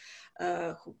those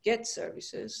who get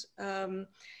services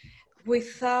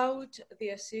without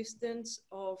the assistance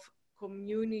of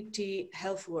community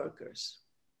health workers.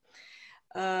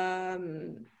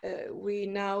 We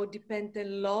now depend a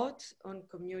lot on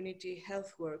community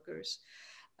health workers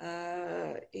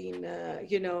in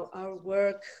you know, our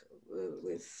work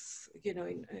with, you know,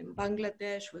 in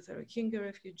Bangladesh with Rohingya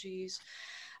refugees,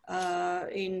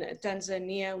 in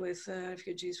Tanzania with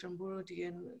refugees from Burundi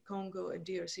and Congo and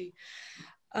DRC,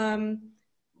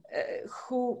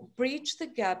 who bridge the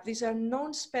gap. These are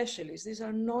non-specialists, these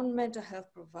are non-mental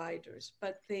health providers,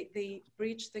 but they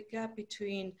bridge the gap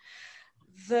between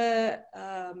the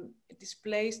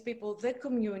displaced people, the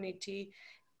community,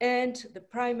 and the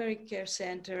primary care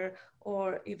center,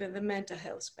 or even the mental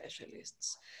health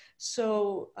specialists.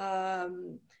 So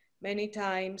many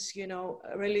times, you know,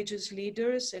 religious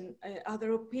leaders and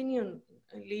other opinion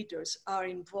leaders are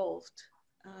involved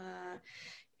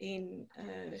in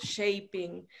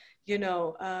shaping, you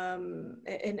know,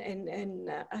 and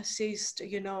assist,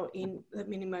 you know, in the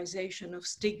minimization of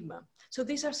stigma. So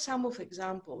these are some of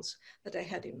examples that I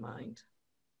had in mind.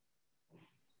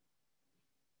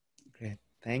 Great,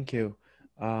 thank you.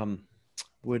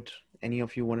 Would any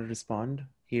of you want to respond,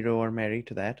 Hiro or Mary,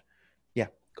 to that? Yeah,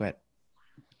 go ahead.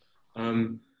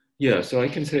 Yeah, so I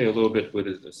can say a little bit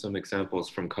with some examples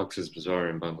from Cox's Bazar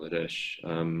in Bangladesh,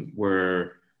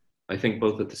 where I think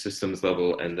both at the systems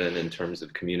level and then in terms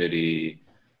of community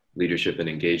leadership and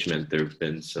engagement, there have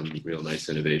been some real nice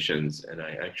innovations. And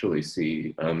I actually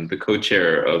see the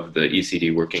co-chair of the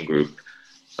ECD working group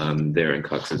there in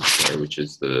Cox's Bazar, which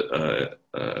is the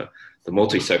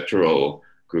multi-sectoral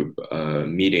group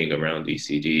meeting around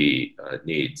ECD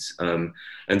needs.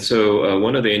 And so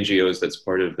one of the NGOs that's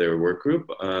part of their work group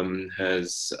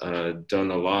has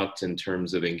done a lot in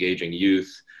terms of engaging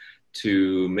youth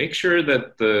to make sure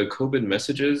that the COVID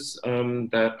messages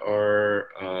that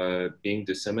are being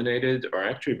disseminated are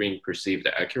actually being perceived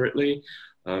accurately,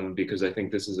 because I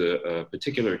think this is a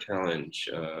particular challenge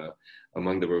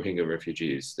among the Rohingya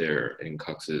refugees there in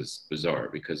Cox's Bazar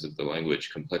because of the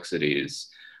language complexities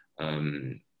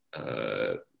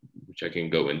which I can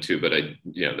go into, but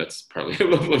that's probably a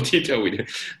level of detail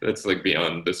that's like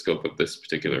beyond the scope of this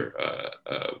particular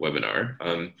webinar.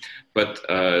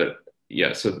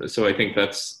 So I think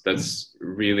that's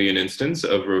really an instance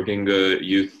of Rohingya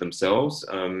youth themselves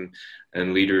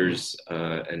and leaders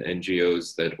and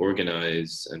NGOs that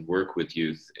organize and work with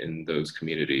youth in those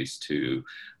communities to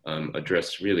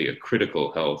address really a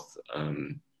critical health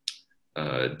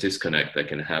disconnect that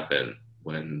can happen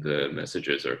when the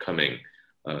messages are coming,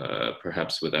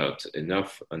 perhaps without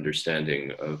enough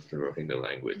understanding of the Rohingya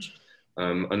language.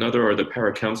 Another are the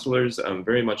para-counselors,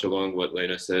 very much along what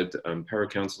Lena said,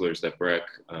 para-counselors that BRAC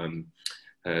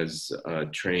has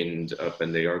trained up,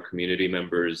 and they are community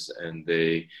members, and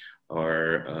they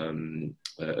are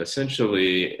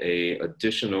essentially a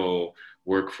additional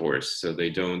workforce. So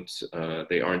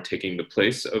they aren't taking the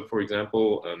place of, for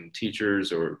example,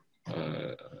 teachers or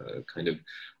kind of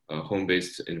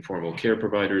home-based informal care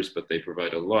providers, but they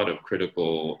provide a lot of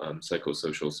critical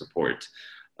psychosocial support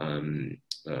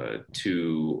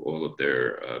to all of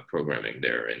their programming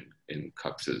there in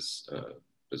Cox's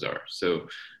Bazar. So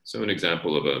an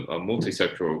example of a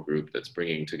multi-sectoral group that's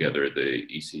bringing together the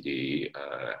ECD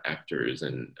actors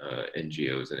and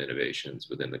NGOs and innovations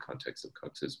within the context of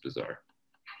Cox's Bazar.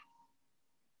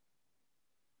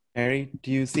 Mary,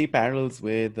 do you see parallels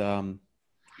with,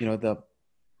 the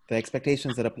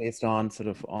expectations that are placed on sort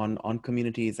of on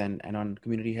communities and on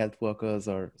community health workers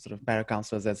or sort of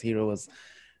para-counselors, as Hiro was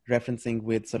referencing,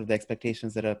 with sort of the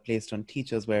expectations that are placed on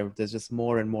teachers, where there's just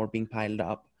more and more being piled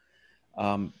up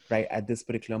right at this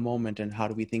particular moment? And how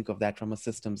do we think of that from a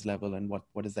systems level, and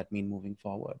what does that mean moving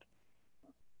forward?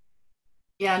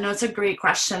 Yeah, no, it's a great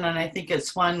question. And I think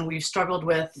it's one we've struggled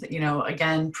with,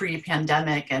 again,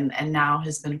 pre-pandemic and now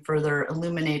has been further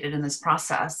illuminated in this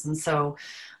process. And so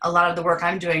a lot of the work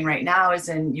I'm doing right now is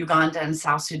in Uganda and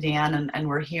South Sudan. And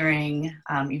we're hearing,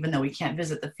 even though we can't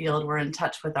visit the field, we're in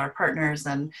touch with our partners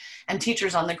and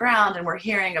teachers on the ground. And we're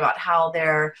hearing about how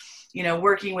they're,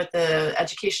 working with the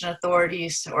education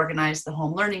authorities to organize the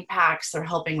home learning packs. They're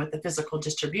helping with the physical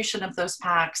distribution of those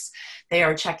packs. They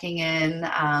are checking in,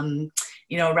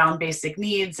 around basic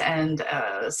needs and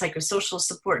psychosocial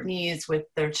support needs with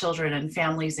their children and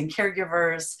families and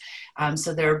caregivers.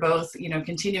 So they're both,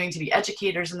 continuing to be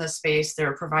educators in this space.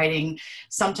 They're providing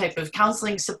some type of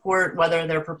counseling support, whether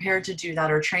they're prepared to do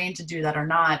that or trained to do that or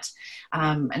not.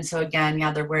 And so again,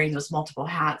 they're wearing those multiple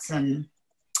hats and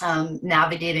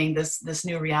navigating this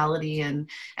new reality and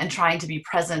trying to be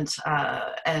present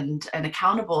and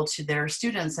accountable to their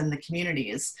students and the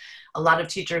communities. A lot of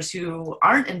teachers who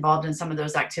aren't involved in some of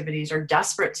those activities are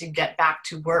desperate to get back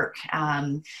to work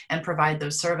and provide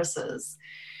those services.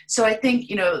 So I think,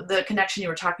 the connection you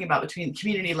were talking about between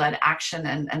community-led action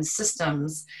and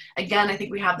systems, again, I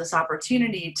think we have this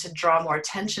opportunity to draw more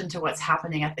attention to what's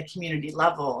happening at the community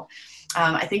level.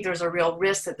 I think there's a real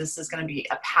risk that this is going to be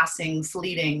a passing,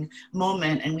 fleeting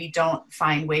moment, and we don't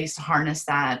find ways to harness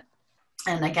that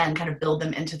and again, kind of build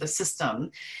them into the system.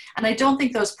 And I don't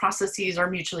think those processes are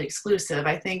mutually exclusive.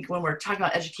 I think when we're talking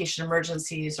about education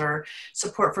emergencies or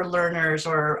support for learners,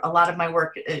 or a lot of my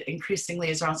work increasingly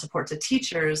is around support to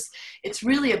teachers, it's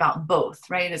really about both,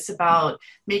 right? It's about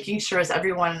making sure, as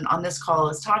everyone on this call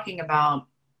is talking about,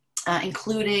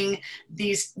 including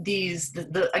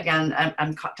again,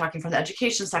 I'm talking from the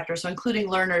education sector, so including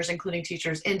learners, including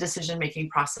teachers in decision-making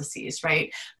processes,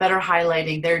 right? Better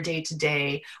highlighting their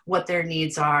day-to-day, what their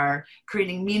needs are,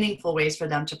 creating meaningful ways for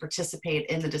them to participate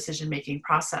in the decision-making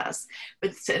process.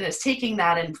 But it's taking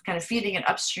that and kind of feeding it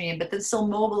upstream, but then still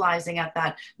mobilizing at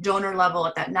that donor level,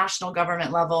 at that national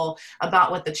government level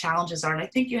about what the challenges are. And I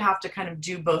think you have to kind of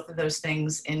do both of those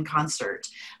things in concert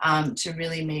to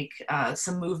really make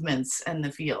some movement in the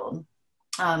field.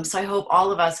 So I hope all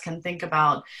of us can think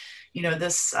about,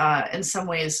 this in some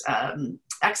ways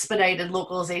expedited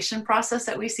localization process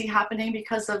that we see happening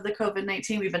because of the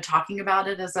COVID-19. We've been talking about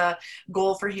it as a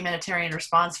goal for humanitarian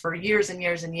response for years and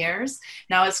years and years.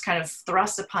 Now it's kind of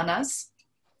thrust upon us.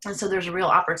 And so there's a real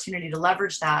opportunity to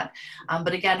leverage that.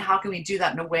 But again, how can we do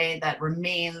that in a way that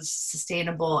remains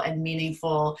sustainable and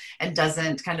meaningful and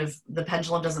the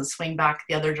pendulum doesn't swing back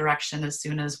the other direction as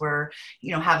soon as we're,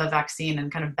 have a vaccine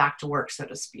and kind of back to work, so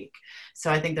to speak.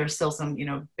 So I think there's still some,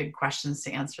 big questions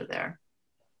to answer there.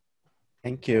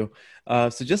 Thank you.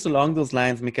 So just along those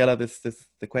lines, Michaela,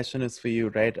 the question is for you,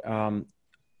 right?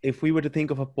 If we were to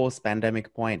think of a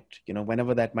post-pandemic point,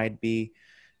 whenever that might be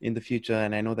in the future,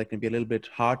 and I know that can be a little bit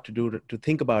hard to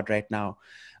think about right now.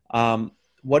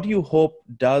 What do you hope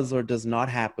does or does not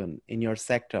happen in your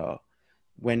sector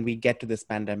when we get to this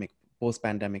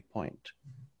post-pandemic point?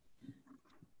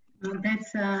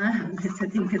 That's I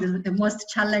think, the most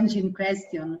challenging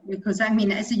question, because I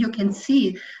mean, as you can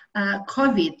see,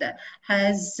 COVID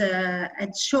has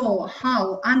shown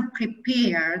how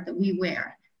unprepared we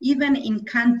were. Even in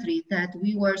countries that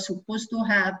we were supposed to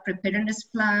have preparedness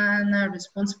plan,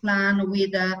 response plan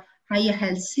with higher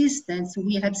health systems,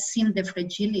 we have seen the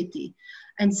fragility.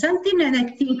 And something that I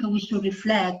think we should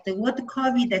reflect, what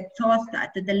COVID had taught us,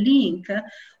 the link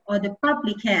of the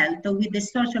public health with the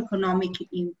socioeconomic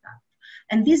impact.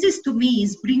 And this is, to me,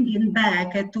 is bringing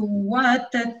back to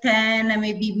what 10,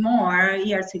 maybe more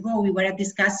years ago, we were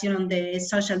discussing on the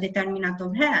social determinant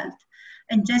of health.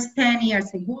 And just 10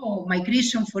 years ago,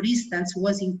 migration, for instance,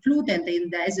 was included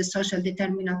as a social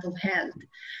determinant of health.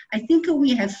 I think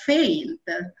we have failed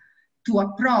to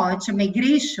approach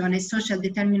migration as social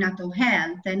determinant of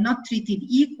health and not treated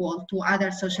equal to other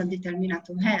social determinant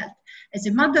of health. As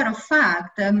a matter of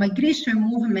fact, migration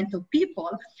movement of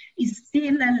people is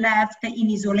still left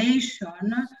in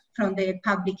isolation from the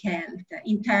public health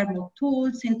in terms of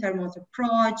tools, in terms of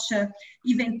approach,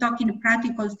 even talking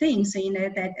practical things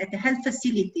at the health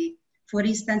facility. For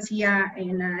instance, here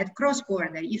at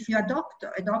cross-border, if you're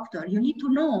a doctor, you need to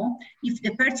know if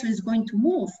the person is going to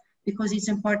move, because it's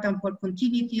important for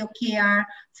continuity of care,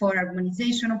 for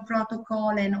harmonization of protocol,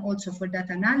 and also for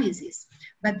data analysis.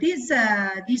 But this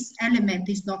element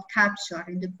is not captured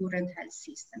in the current health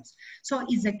systems. So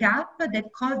it's a gap that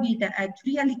COVID had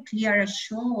really clear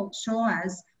show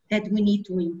us that we need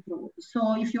to improve.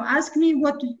 So if you ask me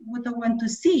what I want to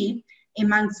see,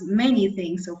 amongst many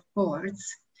things, of course,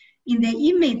 in the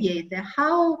immediate,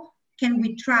 how can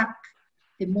we track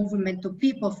the movement of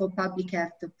people for public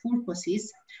health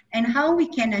purposes, and how we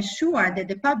can assure that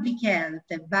the public health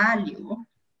value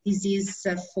is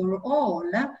for all,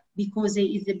 because it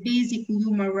is a basic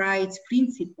human rights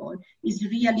principle, is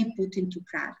really put into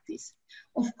practice.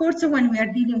 Of course, when we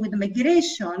are dealing with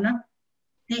migration,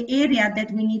 the area that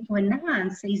we need to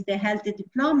enhance is the health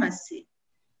diplomacy.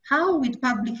 How, with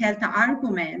public health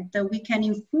argument, we can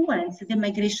influence the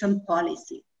migration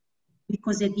policy.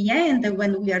 Because at the end,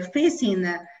 when we are facing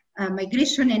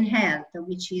migration and health,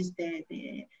 which is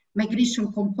the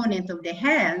migration component of the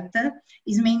health,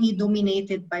 is mainly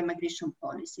dominated by migration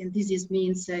policy. And this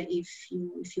means if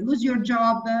you lose your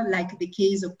job, like the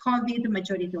case of COVID, the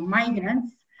majority of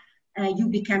migrants, you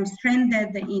become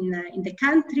stranded in the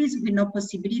countries with no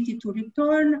possibility to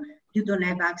return. You don't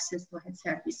have access to health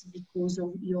service because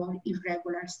of your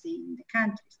irregular stay in the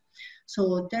countries.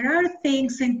 So there are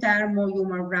things in terms of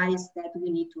human rights that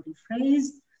we need to rephrase.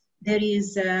 There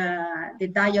is the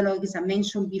dialogue, as I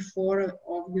mentioned before,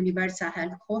 of universal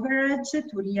health coverage to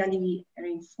really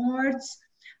reinforce,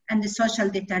 and the social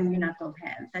determinant of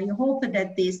health. I hope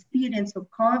that the experience of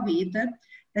COVID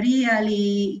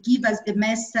really give us the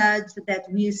message that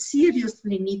we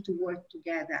seriously need to work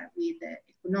together with the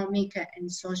economic and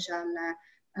social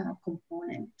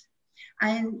component.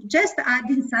 And just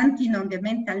adding something on the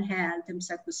mental health and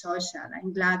psychosocial,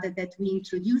 I'm glad that we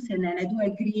introduced it, and I do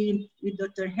agree with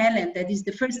Dr. Helen that it's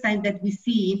the first time that we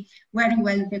see very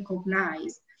well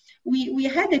recognized. We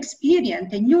had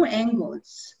experienced new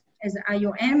angles as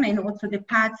IOM and also the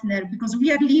partner, because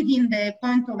we are leading the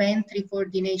point of entry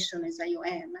coordination as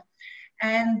IOM.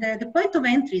 And the point of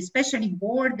entry, especially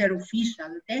border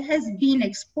officials, they has been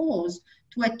exposed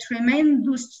to a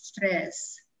tremendous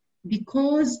stress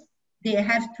because they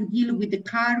have to deal with the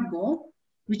cargo,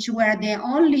 which were the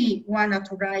only one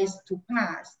authorized to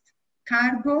pass.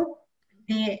 Cargo,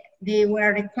 they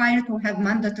were required to have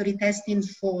mandatory testing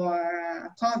for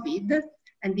COVID,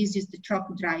 and this is the truck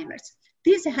drivers.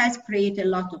 This has created a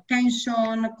lot of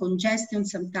tension, congestion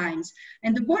sometimes.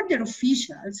 And the border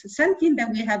officials, something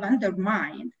that we have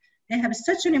undermined, they have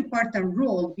such an important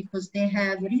role because they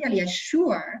have really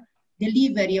assured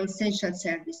delivery of essential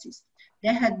services.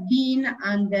 They have been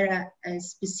under a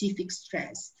specific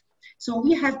stress. So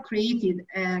we have created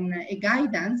a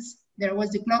guidance. There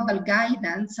was a global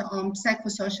guidance on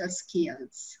psychosocial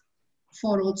skills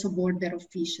for also border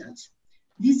officials.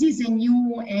 This is a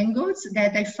new angle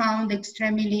that I found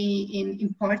extremely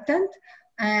important,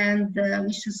 and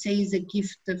we should say is a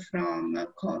gift from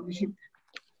COVID.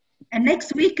 And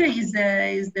next week is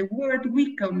the World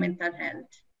Week of Mental Health.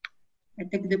 I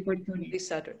take the opportunity. This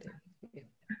Saturday. Yeah.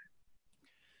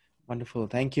 Wonderful,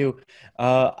 thank you.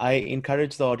 I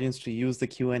encourage the audience to use the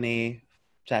Q&A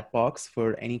chat box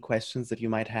for any questions that you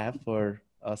might have for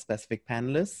specific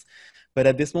panelists. But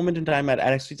at this moment in time, I'd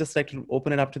actually just like to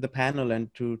open it up to the panel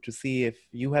and to see if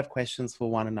you have questions for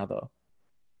one another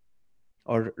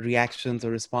or reactions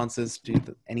or responses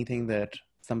to anything that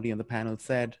somebody on the panel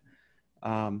said,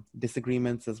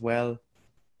 disagreements as well.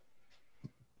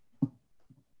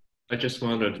 I just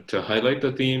wanted to highlight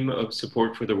the theme of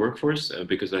support for the workforce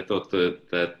because I thought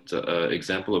that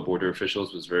example of border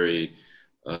officials was very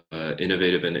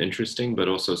innovative and interesting, but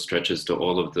also stretches to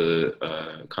all of the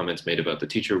comments made about the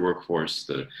teacher workforce,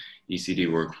 the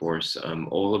ECD workforce.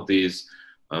 All of these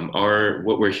are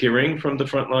what we're hearing from the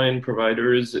frontline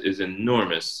providers is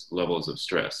enormous levels of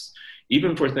stress,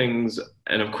 even for things,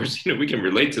 and of course, we can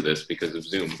relate to this because of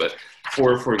Zoom, but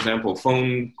for example,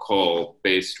 phone call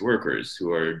based workers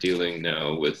who are dealing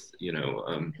now with,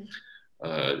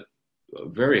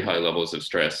 very high levels of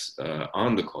stress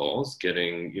on the calls,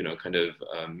 getting,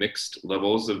 mixed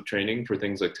levels of training for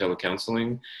things like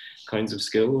telecounseling kinds of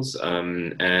skills,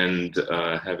 and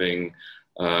having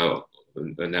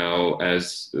now,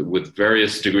 as with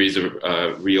various degrees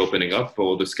of reopening up,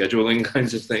 all the scheduling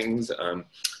kinds of things,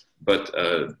 but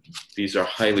these are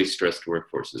highly stressed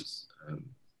workforces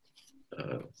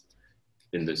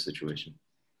in this situation.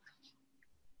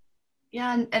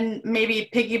 Yeah, and maybe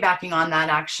piggybacking on that,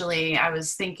 actually, I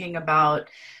was thinking about,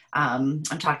 I'm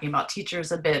talking about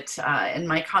teachers a bit in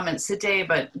my comments today,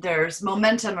 but there's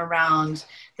momentum around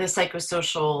the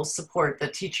psychosocial support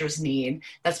that teachers need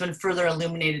that's been further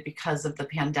illuminated because of the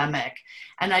pandemic.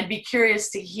 And I'd be curious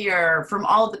to hear from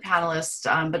all of the panelists,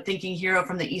 but thinking Hiro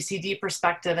from the ECD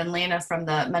perspective and Lena from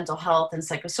the mental health and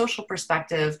psychosocial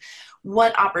perspective,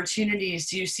 what opportunities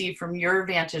do you see from your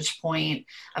vantage point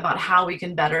about how we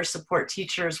can better support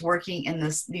teachers working in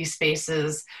these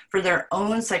spaces for their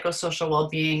own psychosocial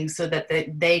well-being so that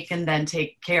they can then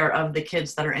take care of the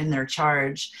kids that are in their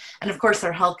charge? And of course,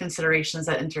 there are health considerations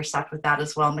that intersect with that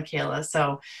as well, Michaela.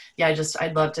 So yeah,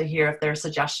 I'd love to hear if there are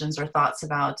suggestions or thoughts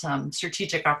about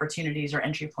strategic opportunities or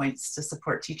entry points to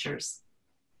support teachers.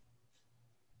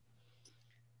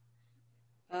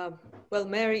 Well,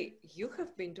 Mary, you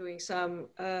have been doing some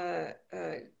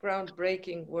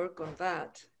groundbreaking work on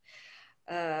that.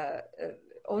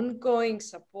 Ongoing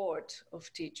support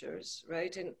of teachers,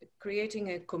 right? And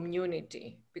creating a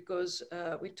community, because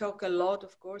we talk a lot,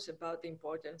 of course, about the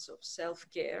importance of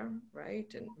self-care,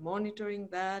 right? And monitoring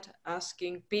that,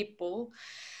 asking people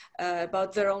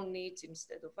about their own needs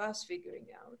instead of us figuring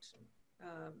out.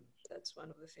 That's one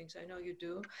of the things I know you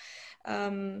do.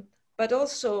 But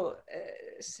also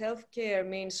self-care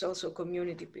means also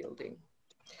community building.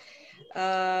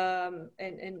 And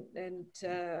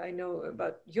I know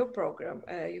about your program.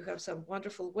 You have some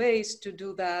wonderful ways to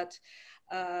do that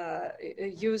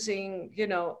using,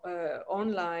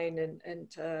 online and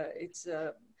it's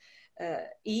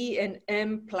E and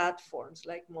M platforms,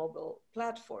 like mobile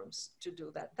platforms, to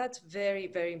do that. That's very,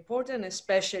 very important,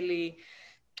 especially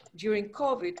during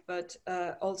COVID, but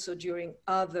also during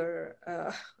other,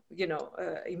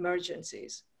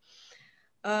 emergencies.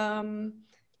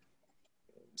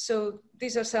 So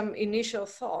these are some initial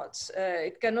thoughts.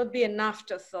 It cannot be an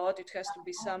afterthought. It has to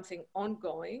be something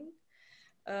ongoing.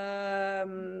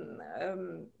 And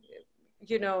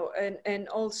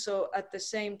also at the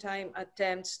same time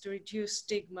attempts to reduce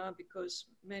stigma, because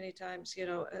many times,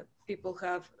 people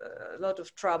have a lot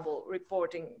of trouble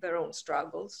reporting their own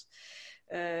struggles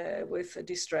with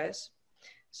distress.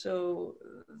 So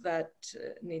that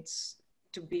needs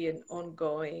to be an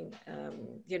ongoing,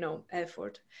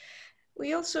 effort.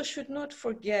 We also should not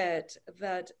forget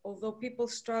that although people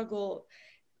struggle,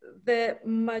 the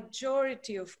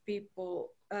majority of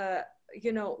people,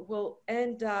 will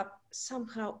end up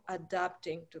somehow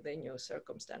adapting to the new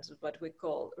circumstances, what we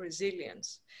call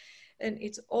resilience. And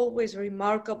it's always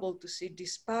remarkable to see,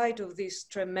 despite of this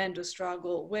tremendous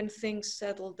struggle, when things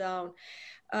settle down,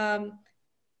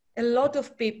 a lot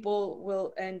of people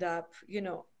will end up,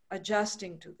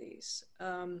 adjusting to these.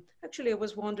 Actually, I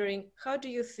was wondering, how do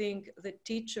you think the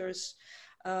teachers,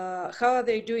 how are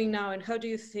they doing now, and how do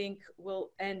you think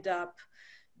will end up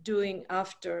doing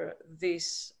after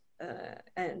this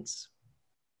ends?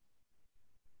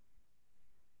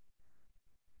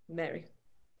 Mary.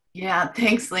 Yeah,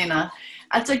 thanks, Lena.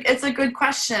 It's a good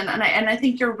question, and I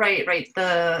think you're right.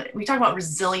 We talk about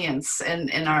resilience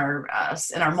in our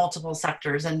multiple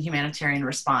sectors and humanitarian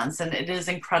response, and it is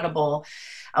incredible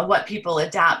what people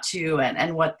adapt to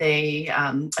and what they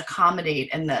accommodate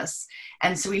in this.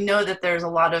 And so we know that there's a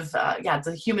lot of,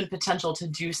 the human potential to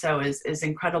do so is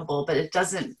incredible, but it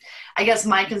doesn't, I guess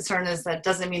my concern is that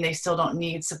doesn't mean they still don't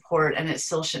need support, and it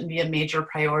still shouldn't be a major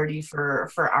priority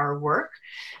for our work.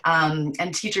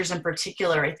 And teachers in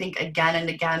particular, I think again and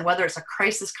again, whether it's a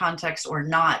crisis context or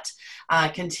not,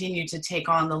 continue to take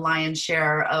on the lion's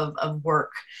share of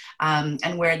work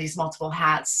and wear these multiple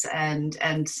hats,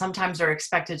 and sometimes are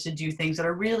expected expected to do things that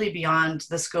are really beyond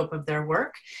the scope of their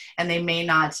work, and they may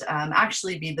not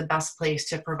actually be the best place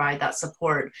to provide that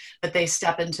support, but they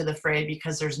step into the fray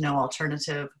because there's no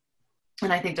alternative.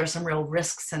 And I think there's some real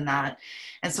risks in that.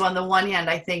 And so on the one hand,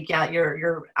 I think, yeah,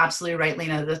 you're absolutely right,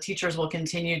 Lena. The teachers will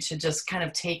continue to just kind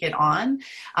of take it on.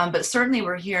 But certainly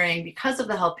we're hearing, because of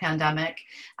the health pandemic,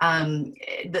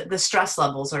 the stress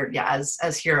levels are, yeah,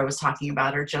 as Hiro was talking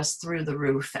about, are just through the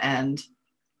roof. And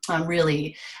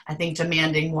really, I think,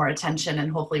 demanding more attention,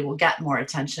 and hopefully we'll get more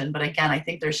attention. But again, I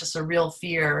think there's just a real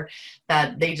fear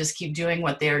that they just keep doing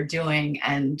what they're doing,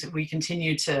 and we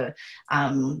continue to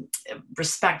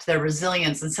respect their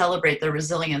resilience and celebrate their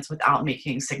resilience without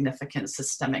making significant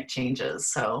systemic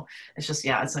changes. So it's just,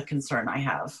 yeah, it's a concern I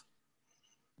have.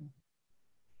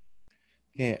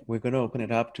 Okay, we're going to open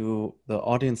it up to the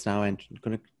audience now and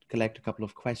going to collect a couple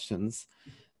of questions.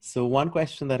 So one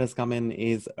question that has come in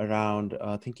is around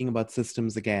thinking about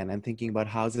systems again, and thinking about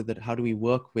how do we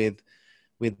work with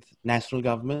national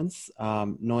governments,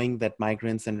 knowing that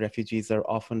migrants and refugees are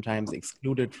oftentimes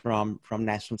excluded from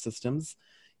national systems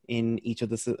in each of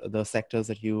the sectors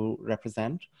that you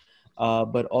represent,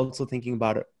 but also thinking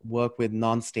about work with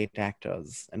non-state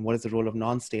actors, and what is the role of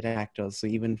non-state actors, so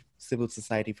even civil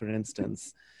society, for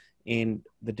instance, in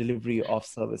the delivery of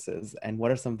services, and what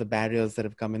are some of the barriers that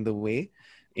have come in the way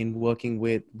in working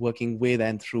with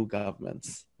and through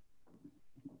governments.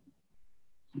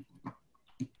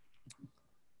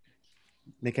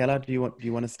 Nikela, do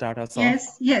you want to start us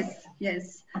off?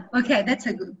 Yes. Okay, that's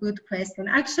a good question.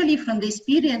 Actually, from the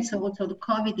experience of also the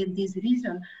COVID in this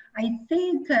region, I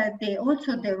think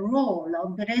also the role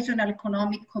of the Regional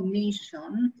Economic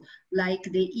Commission, like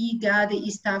the IGA, the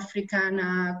East African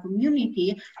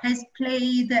community, has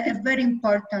played a very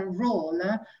important role.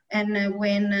 And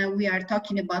when we are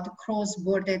talking about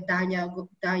cross-border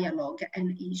dialogue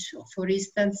and issue, for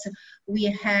instance, we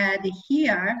had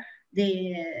here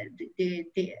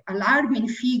the alarming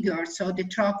figures of the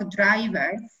truck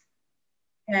drivers,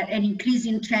 an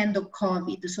increasing trend of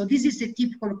COVID. So this is a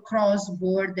typical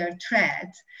cross-border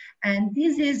threat. And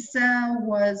this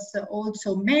was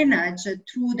also managed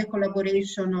through the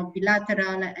collaboration of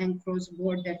bilateral and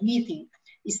cross-border meetings.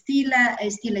 It's still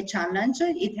a challenge.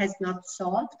 It has not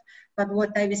solved. But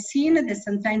what I've seen is that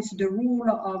sometimes the role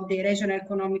of the Regional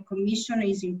Economic Commission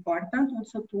is important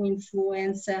also to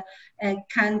influence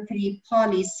country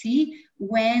policy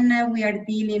when we are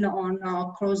dealing on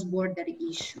a cross-border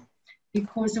issue.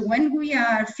 Because when we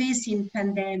are facing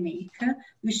pandemic,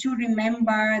 we should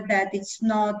remember that it's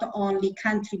not only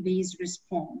country-based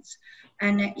response.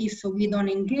 And if we don't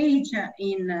engage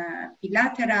in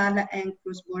bilateral and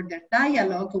cross-border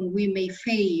dialogue, we may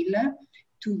fail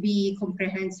to be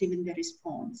comprehensive in the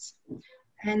response.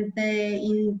 And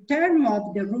in terms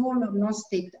of the role of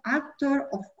non-state actor,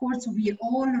 of course, we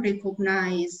all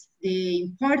recognize the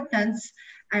importance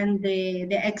and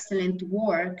the excellent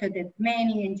work that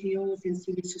many NGOs and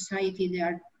civil society they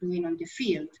are doing on the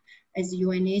field. As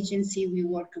UN agency, we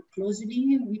work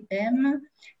closely with them,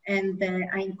 and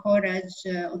I encourage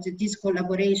this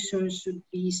collaboration should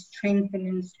be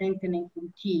strengthened and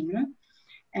continue.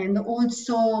 And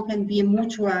also can be a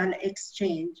mutual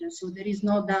exchange. So there is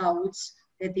no doubt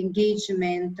that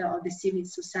engagement of the civil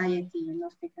society and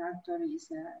of the actor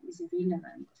is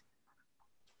relevant.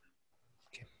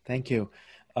 Okay, thank you.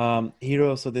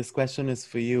 Hiro, so this question is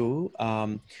for you,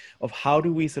 of how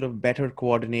do we sort of better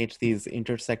coordinate these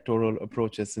intersectoral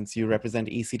approaches, since you represent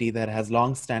ECD that has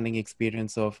long-standing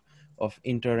experience of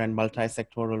inter and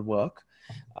multi-sectoral work.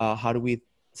 How do we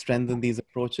strengthen these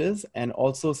approaches? And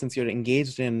also, since you're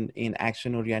engaged in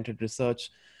action-oriented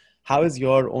research, how is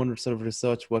your own sort of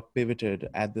research work pivoted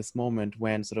at this moment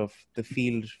when sort of the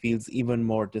field feels even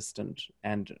more distant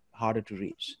and harder to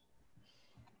reach?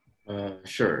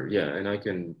 Sure, yeah, and I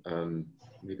can,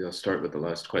 maybe I'll start with the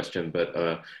last question, but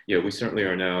yeah, we certainly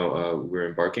are now, we're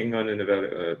embarking on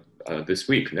next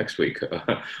week,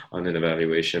 on an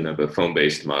evaluation of a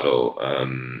phone-based model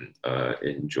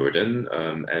in Jordan,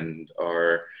 and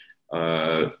are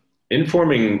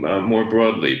informing more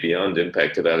broadly beyond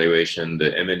impact evaluation,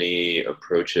 the M&E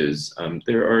approaches.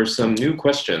 There are some new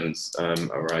questions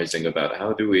arising about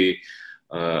how do we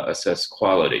assess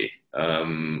quality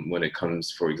when it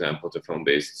comes, for example, to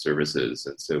phone-based services.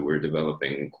 And so we're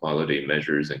developing quality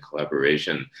measures in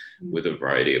collaboration with a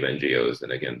variety of NGOs.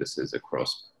 And again, this is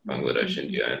across Bangladesh,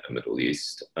 India, and the Middle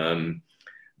East.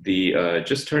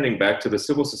 Just turning back to the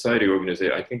civil society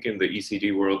organization, I think in the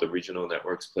ECD world, the regional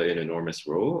networks play an enormous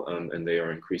role, and they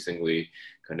are increasingly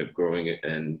kind of growing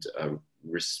and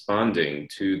responding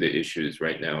to the issues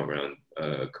right now around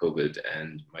COVID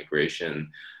and migration.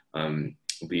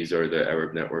 These are the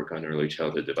Arab Network on Early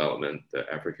Childhood Development,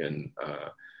 the African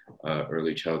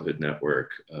Early Childhood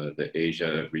Network, the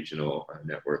Asia Regional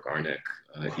Network, ARNEC,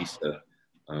 ISA,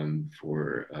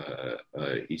 for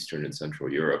Eastern and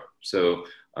Central Europe. So,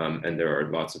 and there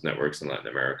are lots of networks in Latin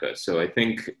America. So I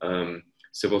think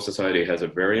civil society has a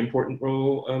very important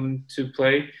role to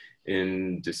play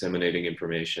in disseminating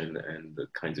information and the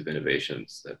kinds of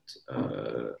innovations that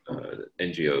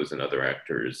NGOs and other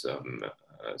actors,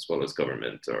 as well as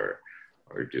government, are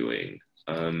doing.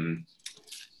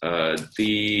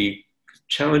 The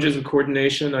challenges of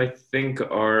coordination, I think,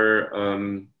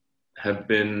 have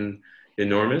been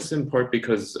enormous, in part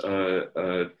because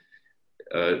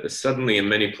suddenly in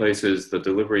many places the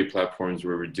delivery platforms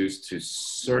were reduced to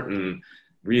certain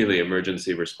really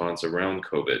emergency response around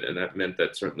COVID. And that meant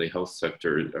that certainly health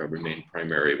sector remained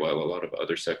primary, while a lot of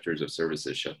other sectors of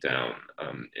services shut down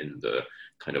in the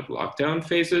kind of lockdown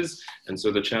phases. And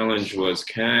so the challenge was,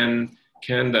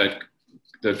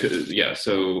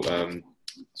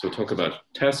 so talk about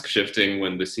task shifting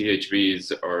when the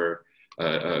CHVs are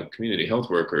community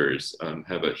health workers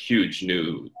have a huge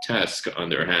new task on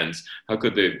their hands. How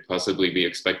could they possibly be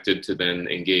expected to then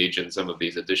engage in some of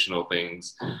these additional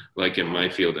things, like in my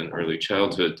field in early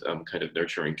childhood, kind of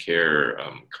nurturing care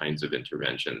kinds of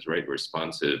interventions, right?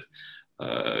 Responsive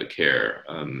care,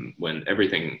 when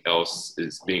everything else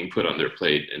is being put on their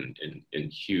plate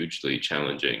in hugely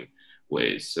challenging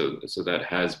ways. So that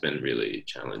has been really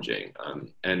challenging.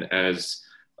 And as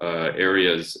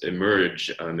areas emerge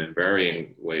in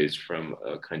varying ways from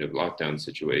a kind of lockdown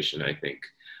situation, I think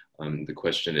the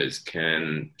question is,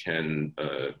 can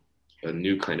a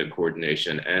new kind of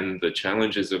coordination and the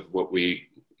challenges of what we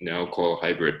now call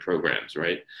hybrid programs,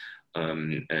 right?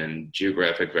 And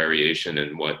geographic variation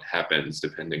in what happens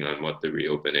depending on what the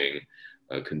reopening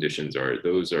conditions are.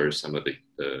 Those are some of the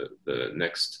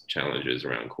next challenges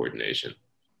around coordination.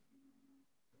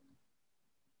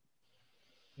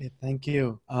 Thank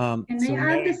you. Can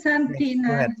I add something?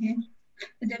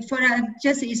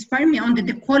 Just inspire me on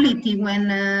the quality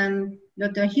when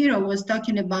Dr. Hiro was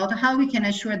talking about how we can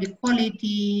assure the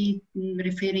quality,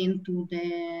 referring to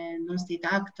the non-state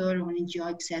actor or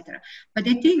NGO, etc. But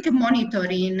I think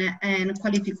monitoring and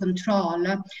quality control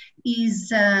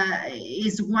is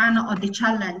one of the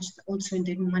challenges also in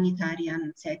the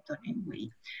humanitarian sector anyway.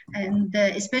 And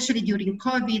especially during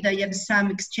COVID, I have some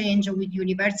exchange with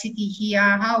university here,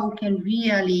 how we can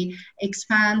really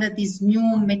expand this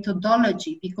new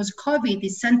methodology, because COVID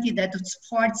is something that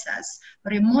forces us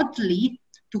remotely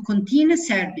to continue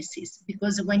services,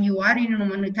 because when you are in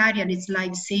humanitarian, it's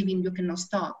life-saving, you cannot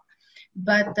stop.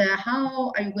 But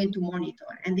how are you going to monitor?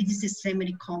 And this is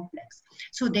extremely complex.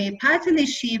 So the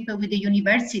partnership with the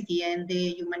university and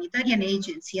the humanitarian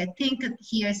agency, I think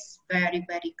here is very,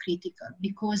 very critical,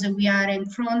 because we are in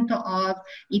front of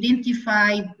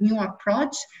identify new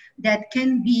approach that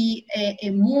can be a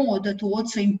mode to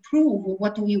also improve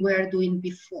what we were doing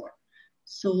before.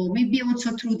 So maybe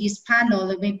also through this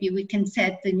panel, maybe we can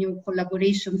set a new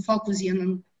collaboration focusing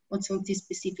on also this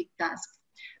specific task.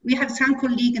 We have some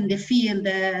colleagues in the field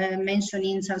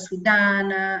mentioning South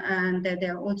Sudan and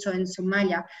they're also in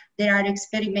Somalia. They are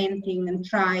experimenting and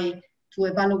try to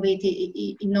evaluate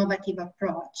an innovative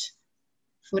approach.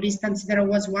 For instance, there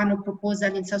was one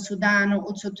proposal in South Sudan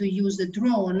also to use the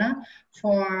drone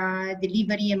for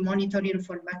delivery and monitoring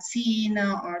for vaccine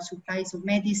or supplies of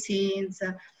medicines.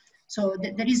 So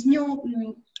there is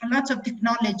lots of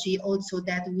technology also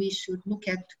that we should look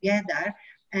at together,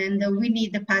 and we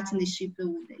need the partnership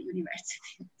with the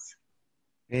universities.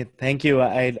 Great, thank you.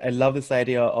 I love this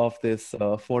idea of this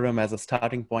forum as a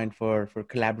starting point for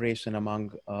collaboration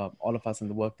among all of us in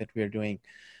the work that we are doing.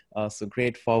 So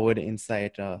great forward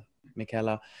insight,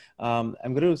 Michaela. I'm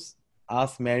going to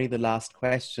ask Mary the last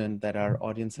question that our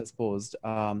audience has posed,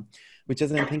 which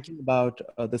is in thinking about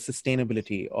the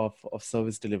sustainability of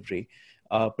service delivery,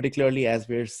 particularly as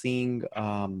we're seeing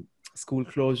school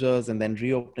closures and then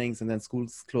reopenings and then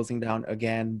schools closing down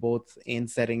again, both in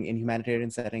humanitarian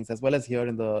settings, as well as here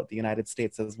in the United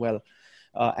States as well.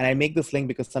 And I make this link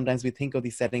because sometimes we think of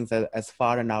these settings as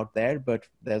far and out there, but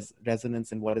there's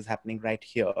resonance in what is happening right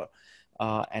here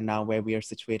and now where we are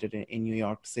situated in New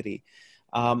York City.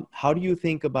 How do you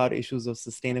think about issues of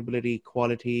sustainability,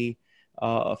 quality,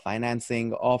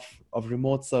 financing of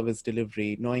remote service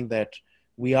delivery, knowing that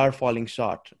we are falling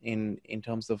short in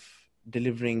terms of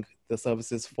delivering the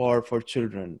services for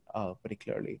children,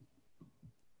 particularly?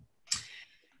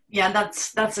 Yeah,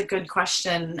 that's a good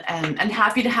question, and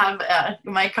happy to have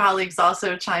my colleagues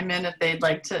also chime in if they'd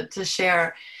like to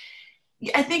share.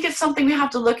 I think it's something we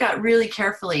have to look at really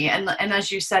carefully. And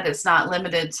as you said, it's not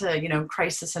limited to, you know,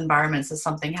 crisis environments. It's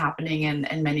something happening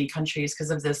in many countries because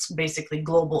of this basically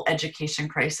global education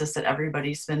crisis that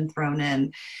everybody's been thrown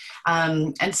in.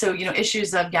 And so, you know,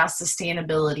 issues of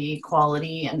sustainability,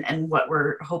 quality, and what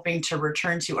we're hoping to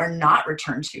return to or not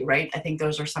return to, right? I think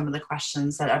those are some of the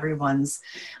questions that everyone's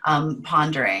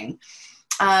pondering.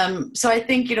 So I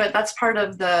think, you know, that's part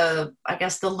of the, I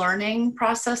guess, the learning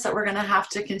process that we're going to have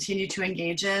to continue to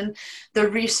engage in, the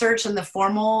research and the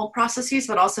formal processes,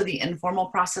 but also the informal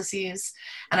processes.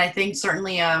 And I think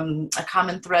certainly a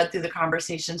common thread through the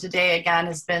conversation today, again,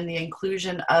 has been the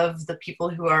inclusion of the people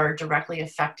who are directly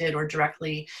affected or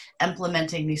directly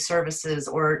implementing these services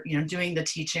or, you know, doing the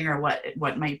teaching or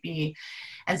what might be.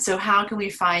 And so how can we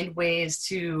find ways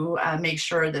to make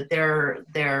sure that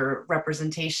their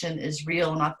representation is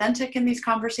real and authentic in these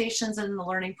conversations and in the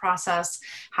learning process?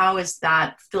 How is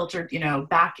that filtered, you know,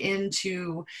 back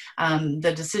into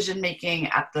the decision making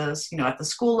at the, you know, at the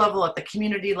school level, at the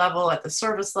community level, at the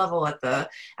service level, at the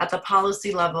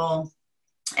policy level?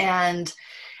 And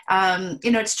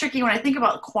you know, it's tricky when I think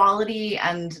about quality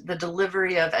and the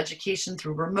delivery of education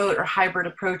through remote or hybrid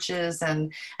approaches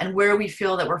and where we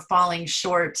feel that we're falling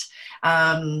short.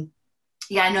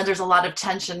 Yeah, I know there's a lot of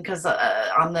tension because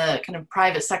on the kind of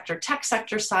private sector, tech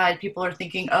sector side, people are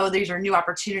thinking, oh, these are new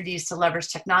opportunities to leverage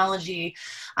technology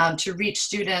to reach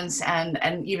students and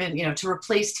even, you know, to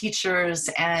replace teachers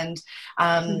and,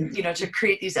 you know, to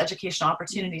create these educational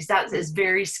opportunities. That is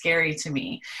very scary to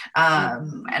me.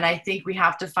 And I think we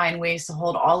have to find ways to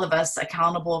hold all of us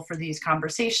accountable for these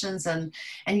conversations. And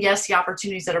yes, the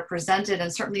opportunities that are presented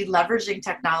and certainly leveraging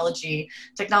technology.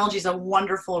 Technology is a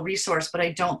wonderful resource, but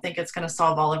I don't think it's going to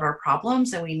solve all of our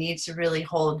problems, and we need to really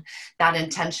hold that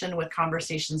intention with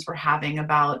conversations we're having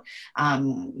about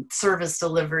service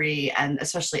delivery and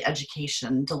especially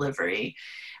education delivery.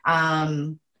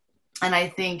 And I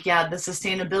think, yeah, the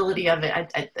sustainability of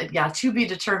it, yeah, to be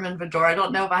determined, Vidor. I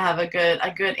don't know if I have a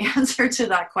good answer to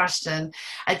that question.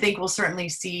 I think we'll certainly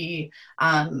see,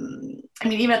 I mean,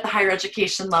 even at the higher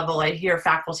education level, I hear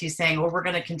faculty saying, well, we're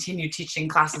going to continue teaching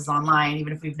classes online,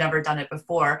 even if we've never done it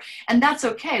before. And that's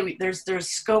okay. There's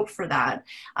scope for that.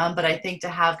 But I think to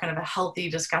have kind of a healthy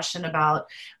discussion about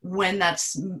when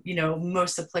that's, you know,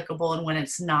 most applicable and when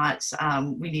it's not,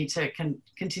 we need to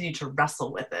continue to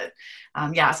wrestle with it.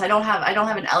 Yes, I don't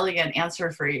have an elegant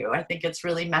answer for you. I think it's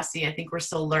really messy. I think we're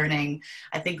still learning.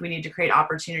 I think we need to create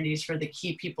opportunities for the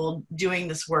key people doing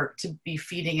this work to be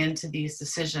feeding into these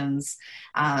decisions.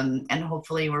 And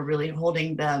hopefully we're really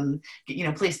holding them, you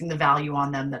know, placing the value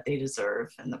on them that they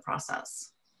deserve in the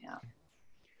process. Yeah.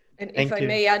 And if I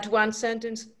may add one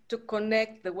sentence to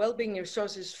connect the well-being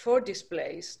resources for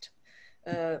displaced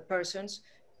persons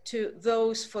to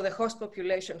those for the host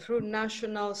population through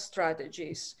national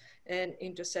strategies and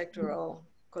intersectoral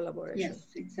collaboration. Yes,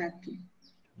 exactly.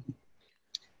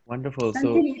 Wonderful.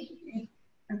 So,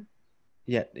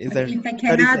 yeah, is there? If I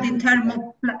can add in terms of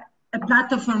a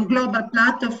platform, global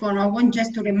platform, I want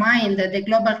just to remind that the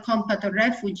Global Compact of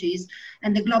Refugees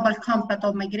and the Global Compact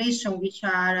of Migration, which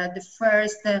are the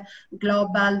first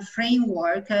global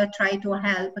framework, try to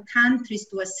help countries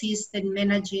to assist in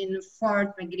managing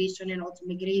forced migration and also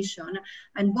migration.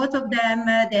 And both of them,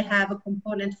 they have a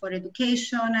component for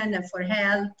education and for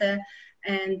health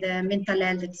and mental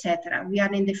health, etc. We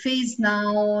are in the phase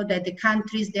now that the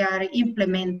countries, they are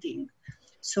implementing.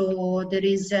 So there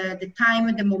is the time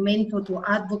and the momentum to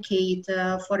advocate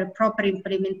for a proper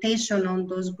implementation on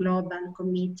those global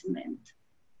commitments.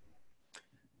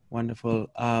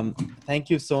 Wonderful. Thank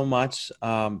you so much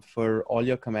for all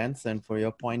your comments and for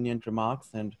your poignant remarks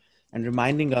and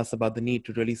reminding us about the need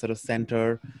to really sort of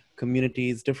center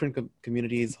communities, different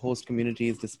communities, host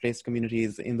communities, displaced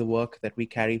communities in the work that we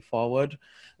carry forward.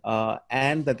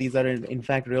 And that these are in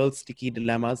fact real sticky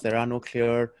dilemmas. There are no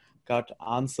clear cut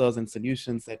answers and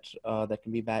solutions that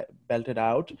can be belted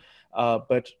out,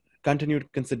 but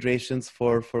continued considerations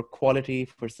for quality,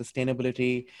 for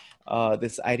sustainability,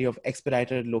 this idea of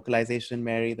expedited localization,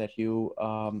 Mary, that you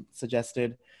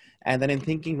suggested, and then in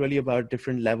thinking really about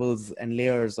different levels and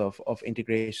layers of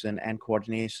integration and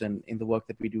coordination in the work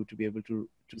that we do to be able to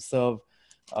serve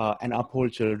and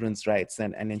uphold children's rights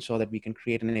and ensure that we can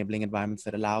create enabling environments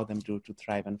that allow them to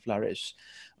thrive and flourish.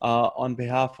 On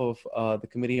behalf of the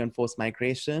Committee on Forced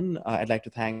Migration, I'd like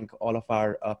to thank all of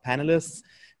our panelists.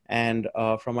 And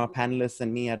from our panelists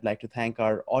and me, I'd like to thank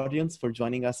our audience for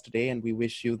joining us today. And we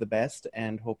wish you the best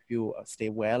and hope you stay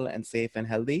well and safe and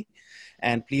healthy.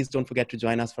 And please don't forget to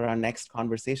join us for our next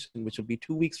conversation, which will be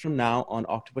 2 weeks from now on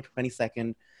October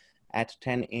 22nd at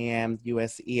 10 a.m.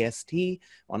 US EST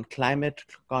on climate,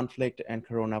 conflict, and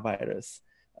coronavirus.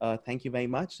 Thank you very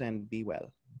much and be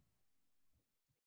well.